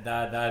me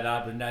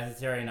that was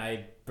necessary, and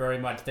I very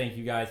much thank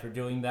you guys for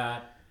doing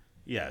that.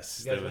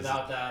 Yes. Because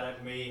without that, I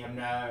may have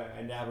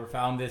never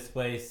found this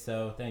place.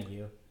 So thank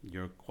you.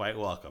 You're quite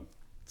welcome.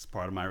 It's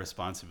part of my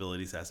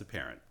responsibilities as a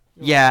parent.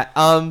 Yeah.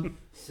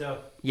 So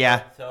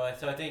Yeah. So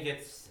I think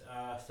it's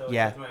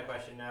Yeah. That's my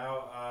question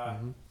now.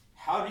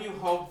 How do you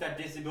hope that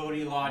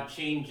disability law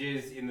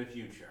changes in the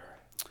future?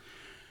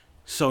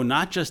 So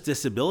not just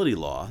disability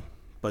law,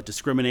 but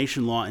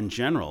discrimination law in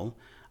general.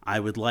 I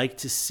would like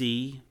to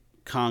see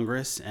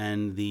Congress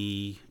and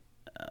the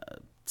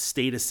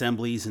state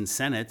assemblies and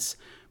senates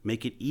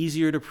make it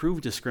easier to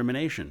prove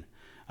discrimination,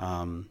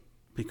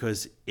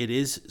 because it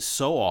is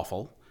so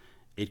awful.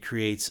 It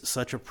creates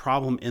such a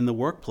problem in the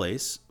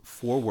workplace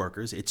for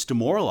workers. It's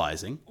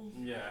demoralizing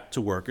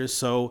to workers.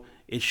 So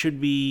it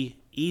should be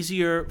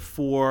easier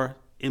for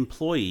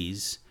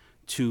employees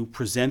to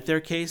present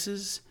their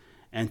cases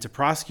and to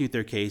prosecute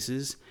their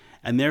cases,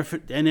 and for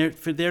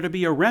there to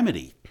be a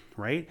remedy,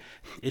 right?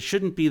 It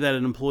shouldn't be that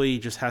an employee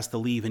just has to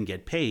leave and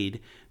get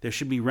paid. There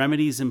should be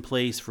remedies in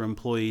place for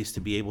employees to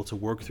be able to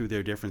work through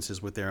their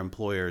differences with their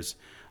employers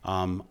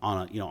on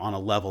a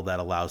level that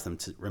allows them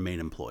to remain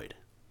employed.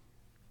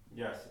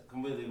 Yes,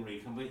 completely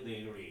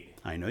agreed.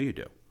 I know you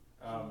do.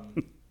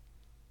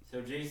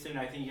 So Jason,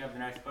 I think you have the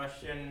next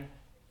question.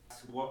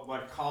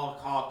 What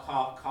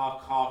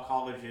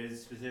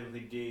colleges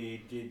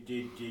specifically did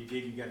you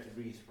get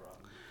degrees from?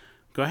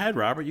 Go ahead,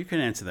 Robert. You can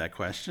answer that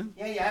question.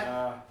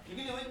 Yeah. You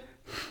can do it.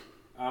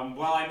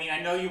 Well, I mean,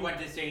 I know you went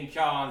to St.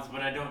 John's,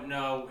 but I don't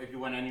know if you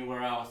went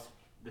anywhere else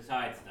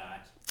besides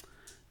that.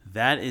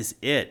 That is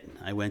it.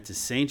 I went to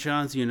St.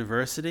 John's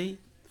University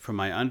for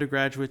my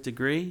undergraduate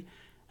degree,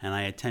 and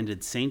I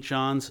attended St.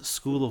 John's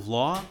School of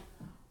Law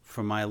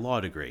for my law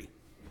degree.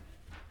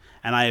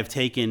 And I have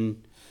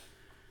taken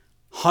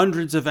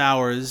hundreds of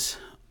hours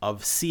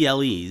of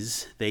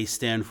CLEs. They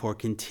stand for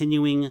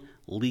Continuing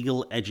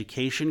Legal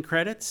Education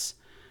Credits.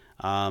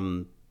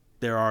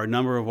 There are a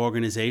number of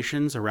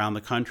organizations around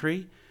the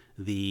country.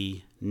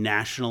 The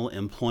National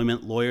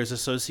Employment Lawyers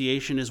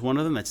Association is one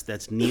of them.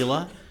 That's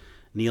NELA.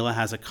 NELA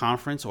has a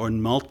conference or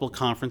multiple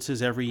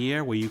conferences every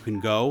year where you can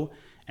go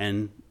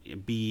and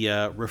be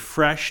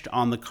refreshed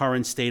on the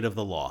current state of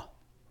the law.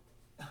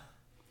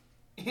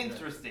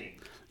 Interesting.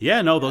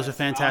 Yeah, no, those are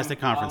fantastic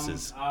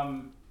conferences.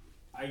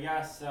 I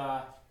guess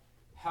how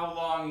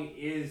often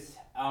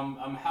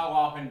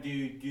do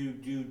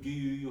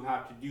you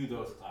have to do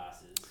those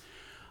classes?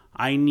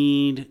 I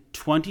need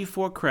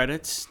 24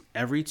 credits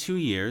every 2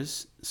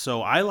 years,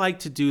 so I like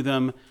to do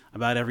them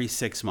about every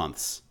 6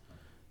 months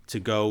to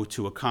go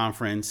to a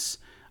conference.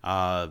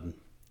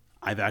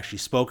 I've actually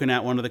spoken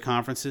at one of the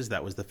conferences.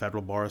 That was the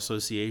Federal Bar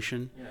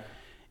Association. Yeah.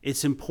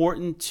 It's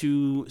important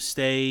to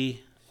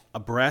stay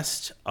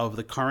abreast of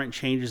the current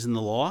changes in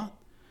the law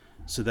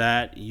so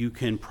that you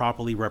can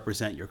properly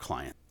represent your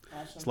client.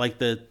 Awesome. It's like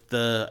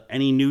the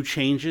any new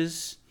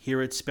changes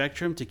here at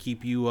Spectrum to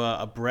keep you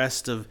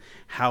abreast of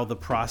how the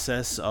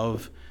process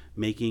of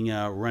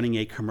running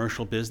a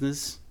commercial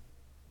business.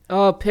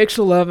 Pix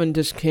 11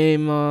 just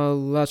came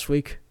last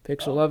week.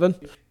 Pix 11.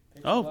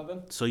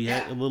 Oh, so you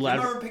had a little. Do you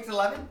remember Pix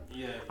 11?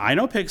 Yeah. I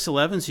know Pix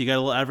 11, so you got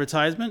a little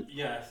advertisement.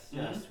 Yes.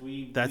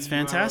 That's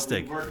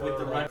fantastic. We worked with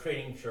the Red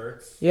Trading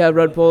Shirts. Yeah,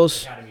 Red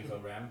Bulls. Academy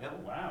program.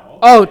 Wow.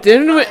 Oh,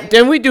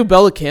 didn't we do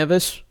Bella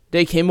Canvas?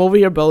 They came over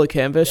here, Bella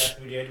Canvas.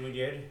 Yes, we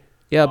did.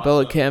 Yeah,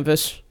 Bella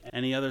Canvas.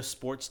 Any other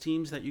sports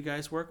teams that you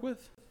guys work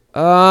with?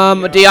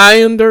 The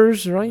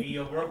Islanders, right? We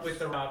work with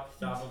the Rock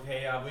stuff.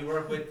 Okay. We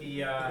work with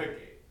the.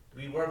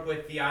 We work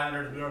with the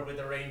Islanders. We work with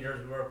the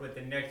Rangers. We work with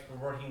the Knicks.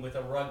 We're working with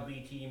a rugby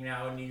team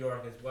now in New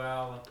York as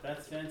well.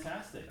 That's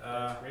fantastic.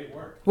 That's great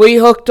work. We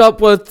hooked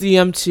up with the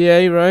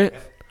MTA, right?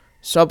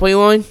 Subway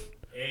line.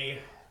 A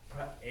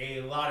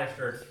lot of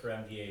shirts for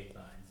MTA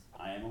signs.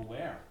 I am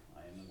aware.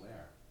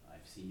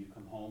 I've seen you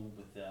come home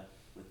with the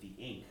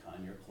ink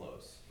on your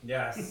clothes.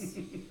 Yes.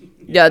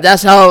 Yeah,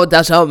 that's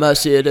how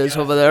messy it is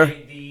over there.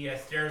 The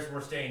stairs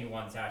were stained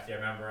once. Actually, I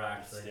remember.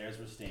 Stairs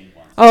were stained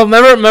once. Oh,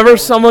 remember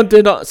someone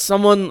did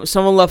someone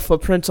left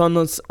footprints on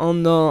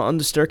the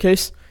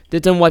staircase. They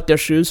didn't wipe their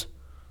shoes.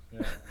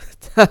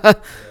 Yeah.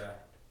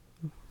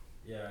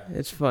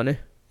 It's funny.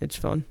 It's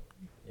fun.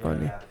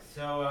 Funny. Yeah.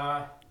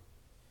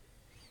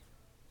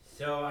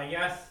 So I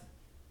guess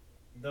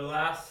the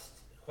last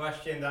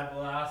question that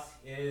we'll ask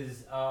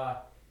is,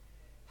 how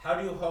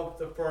do you hope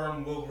the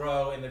firm will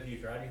grow in the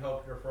future? How do you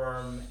hope your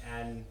firm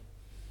and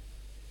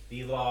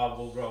the law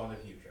will grow in the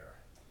future?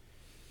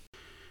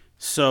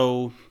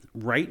 So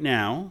right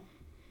now,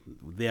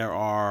 there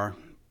are,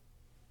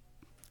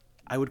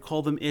 I would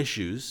call them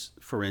issues,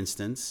 for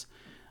instance,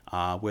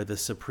 where the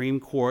Supreme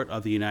Court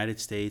of the United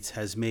States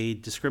has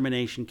made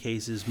discrimination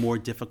cases more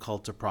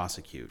difficult to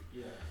prosecute.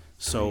 Yeah.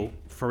 So,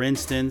 for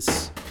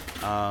instance,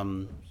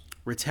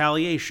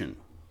 retaliation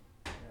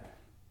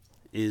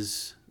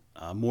is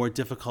more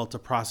difficult to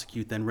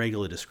prosecute than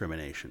regular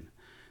discrimination.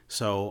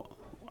 So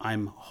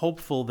I'm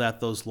hopeful that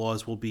those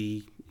laws will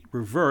be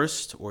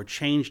reversed or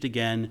changed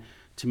again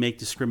to make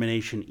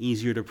discrimination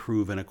easier to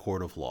prove in a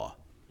court of law.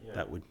 Yeah.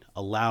 That would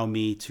allow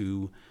me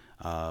to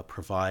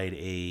provide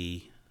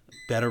a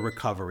better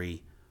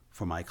recovery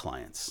for my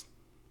clients.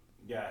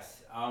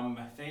 Yes.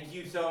 Thank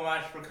you so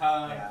much for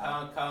coming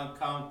on the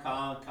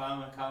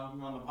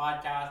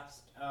podcast,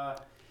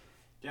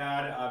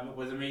 Dad. It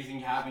was amazing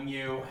having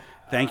you.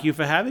 Thank you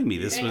for having me.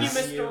 Thank you,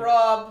 Mr.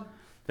 Rob.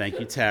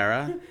 Thank you,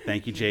 Tara.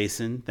 Thank you,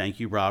 Jason. Thank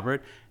you,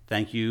 Robert.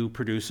 Thank you,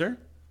 producer.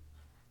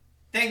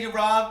 Thank you,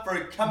 Rob,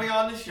 for coming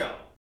on the show.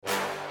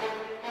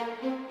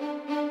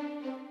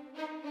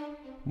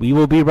 We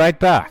will be right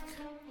back.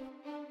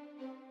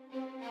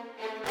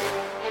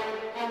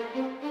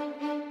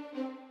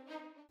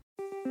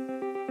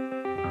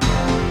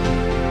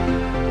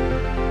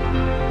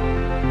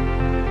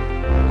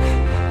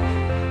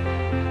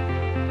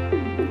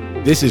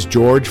 This is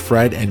George,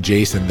 Fred, and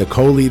Jason, the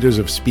co-leaders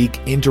of Speak,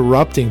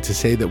 interrupting to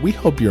say that we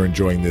hope you're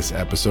enjoying this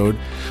episode,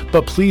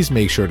 but please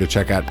make sure to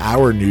check out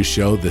our new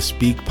show, The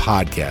Speak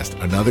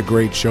Podcast, another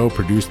great show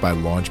produced by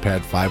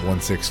Launchpad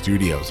 516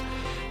 Studios.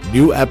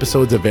 New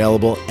episodes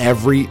available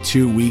every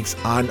 2 weeks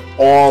on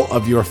all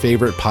of your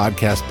favorite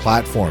podcast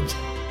platforms.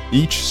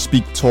 Each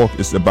Speak Talk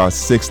is about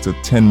 6 to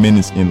 10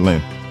 minutes in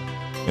length,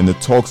 and the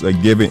talks are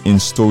given in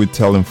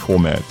storytelling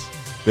format.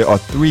 There are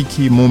 3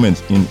 key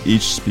moments in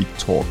each Speak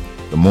Talk: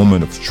 the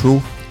moment of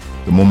truth,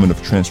 the moment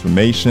of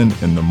transformation,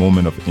 and the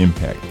moment of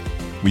impact.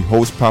 We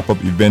host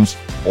pop-up events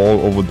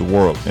all over the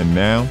world, and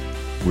now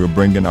we're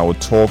bringing our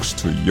talks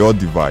to your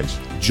device.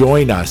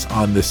 Join us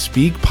on the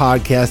Speak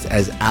Podcast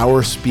as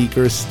our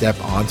speakers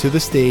step onto the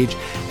stage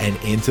and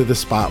into the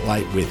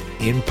spotlight with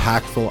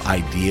impactful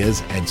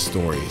ideas and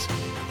stories.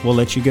 We'll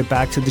let you get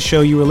back to the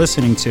show you were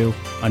listening to,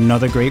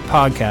 another great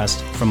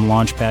podcast from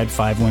Launchpad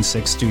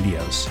 516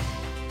 Studios.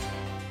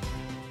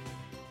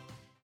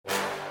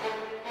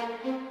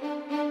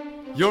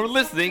 You're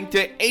listening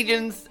to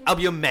Agents of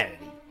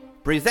Humanity,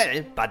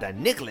 presented by the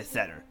Nicholas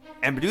Center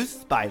and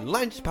produced by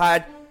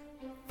Launchpad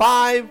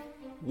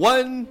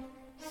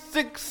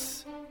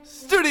 516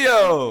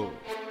 Studios.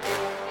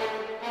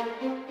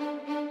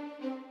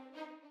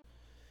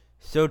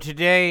 So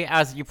today,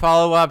 as a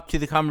follow-up to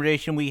the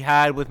conversation we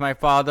had with my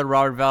father,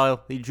 Robert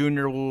Valli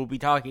Jr., we'll be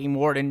talking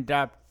more in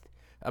depth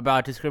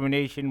about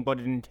discrimination, what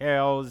it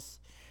entails,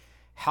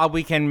 how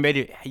we can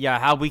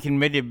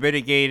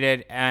mitigate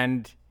it,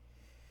 and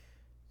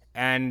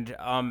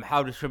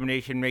how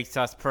discrimination makes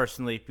us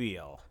personally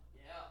feel.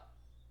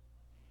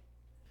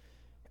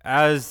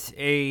 As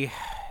the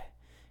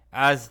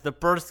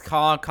first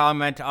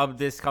comment of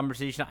this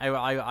conversation,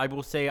 I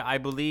will say I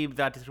believe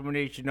that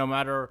discrimination, no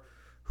matter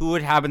who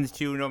it happens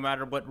to, no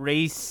matter what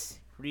race,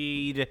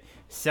 creed,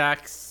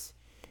 sex,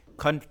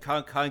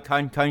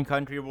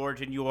 country of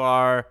origin you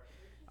are,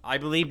 I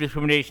believe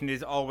discrimination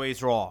is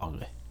always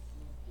wrong.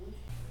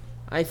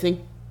 I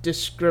think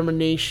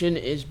discrimination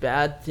is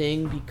bad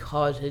thing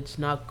because it's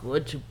not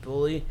good to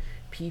bully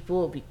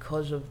people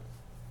because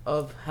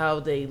of how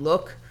they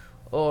look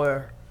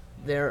or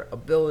their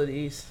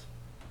abilities.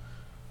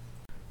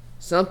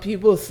 Some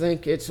people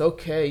think it's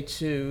okay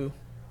to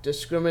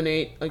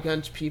discriminate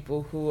against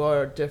people who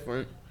are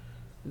different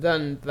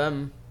than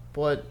them,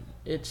 but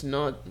it's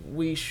not.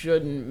 We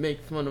shouldn't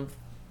make fun of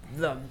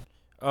them.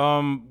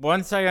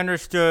 Once I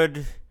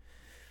understood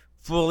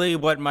fully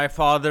what my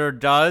father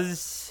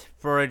does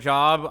for a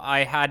job,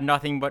 I had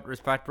nothing but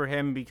respect for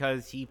him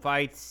because he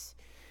fights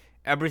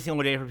every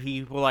single day for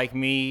people like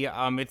me.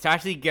 It's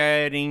actually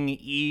getting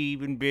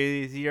even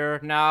busier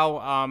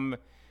now.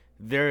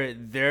 There's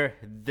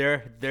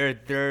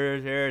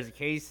a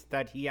case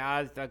that he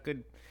has that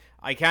could,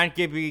 I can't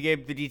give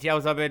the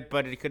details of it,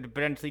 but it could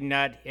potentially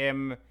net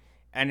him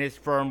and his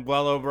firm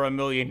well over $1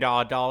 million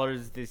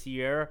this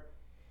year.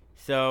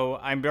 So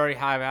I'm very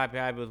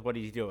happy with what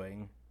he's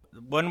doing.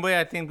 One way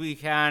I think we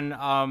can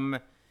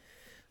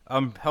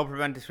help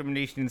prevent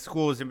discrimination in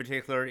schools in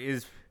particular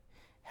is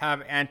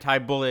have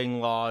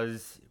anti-bullying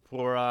laws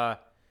for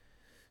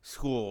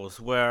schools,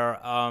 where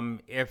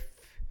if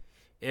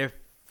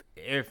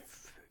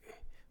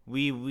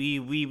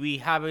we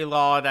have a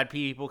law that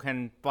people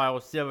can file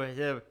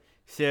civil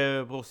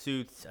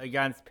suits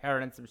against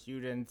parents of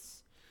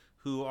students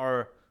who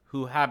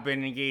have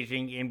been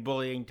engaging in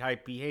bullying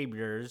type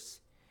behaviors,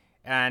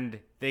 and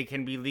they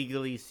can be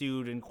legally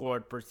sued in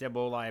court for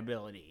civil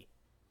liability.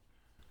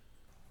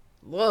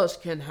 Laws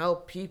can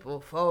help people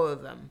follow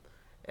them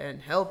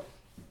and help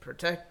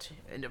protect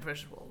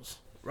individuals.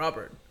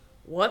 Robert,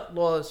 what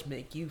laws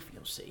make you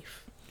feel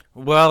safe?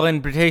 Well,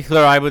 in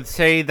particular, I would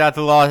say that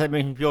the laws that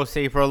make me feel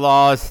safe are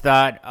laws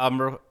that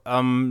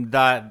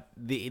that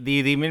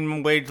the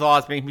minimum wage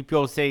laws make me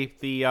feel safe.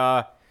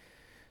 The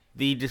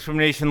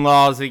discrimination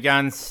laws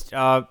against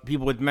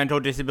people with mental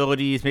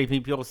disabilities make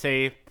me feel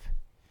safe.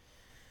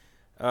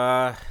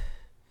 I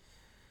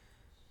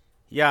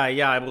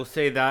will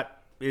say that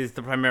is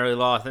the primary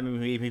laws that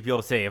make me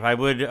feel safe. I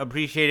would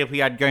appreciate if we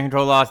had gun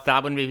control laws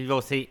that would make me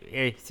feel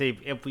safe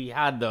if we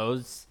had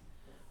those.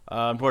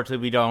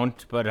 Unfortunately, we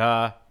don't.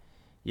 But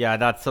Yeah,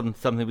 that's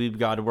something we've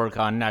got to work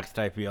on next,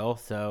 I feel.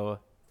 So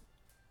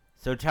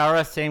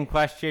Tara, same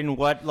question.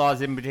 What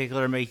laws in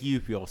particular make you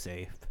feel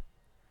safe?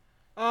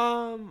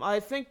 I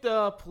think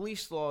the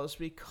police laws,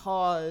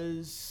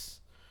 because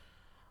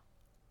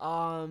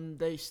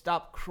they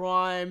stop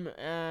crime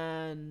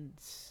and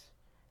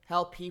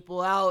help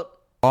people out.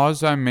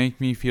 Laws that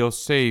make me feel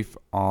safe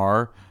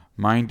are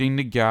minding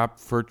the gap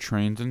for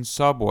trains and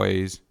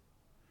subways.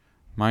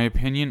 My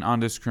opinion on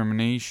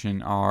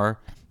discrimination are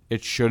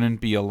it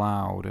shouldn't be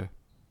allowed.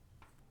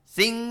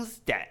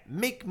 Things that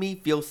make me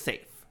feel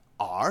safe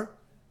are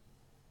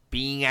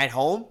being at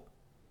home,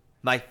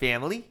 my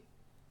family,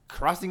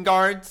 crossing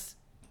guards,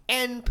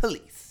 and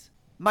police.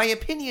 My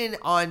opinion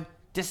on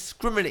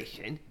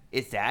discrimination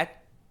is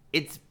that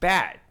it's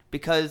bad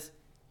because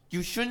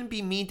you shouldn't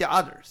be mean to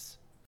others.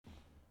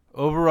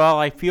 Overall,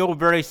 I feel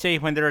very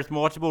safe when there is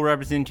multiple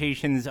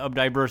representations of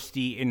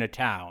diversity in a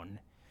town.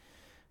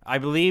 I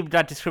believe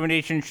that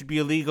discrimination should be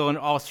illegal in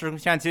all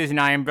circumstances, and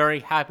I am very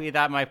happy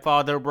that my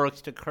father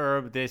works to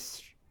curb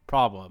this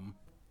problem.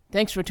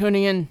 Thanks for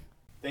tuning in.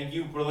 Thank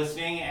you for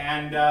listening,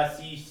 and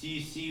see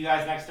you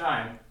guys next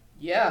time.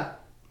 Yeah.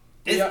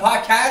 This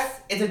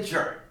podcast is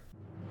adjourned.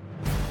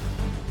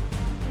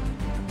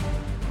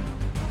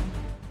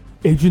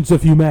 Agents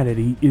of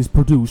Humanity is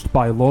produced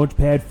by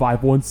Launchpad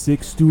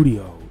 516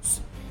 Studios.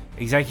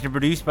 Executive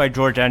produced by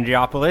George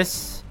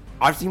Andriopoulos.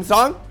 Our theme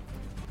song,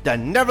 The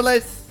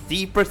Nevertheless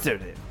Sea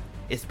Preservative,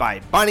 is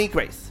by Bonnie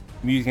Grace.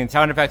 Music and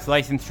sound effects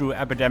licensed through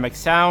Epidemic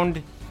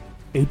Sound.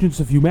 Agents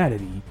of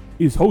Humanity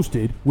is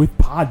hosted with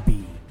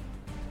Podbean.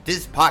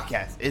 This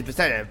podcast is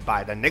presented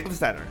by the Nicholas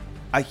Center,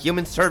 a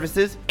human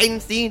services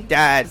agency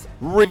that's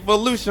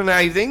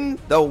revolutionizing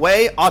the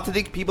way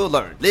autistic people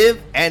learn,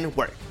 live, and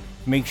work.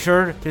 Make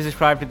sure to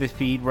subscribe to this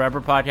feed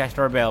wherever podcasts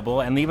are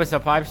available and leave us a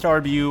 5-star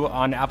review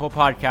on Apple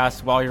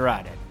Podcasts while you're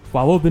at it.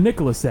 Follow the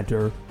Nicholas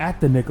Center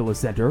at the Nicholas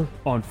Center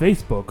on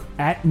Facebook,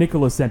 at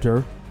Nicholas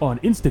Center on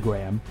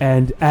Instagram,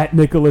 and at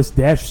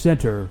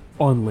Nicholas-Center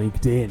on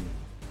LinkedIn.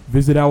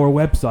 Visit our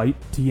website,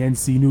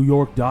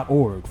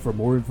 tncnewyork.org, for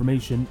more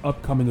information,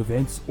 upcoming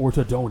events, or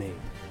to donate.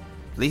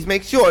 Please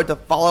make sure to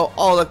follow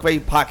all the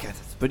great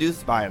podcasts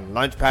produced by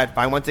Launchpad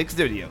 516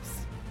 Studios.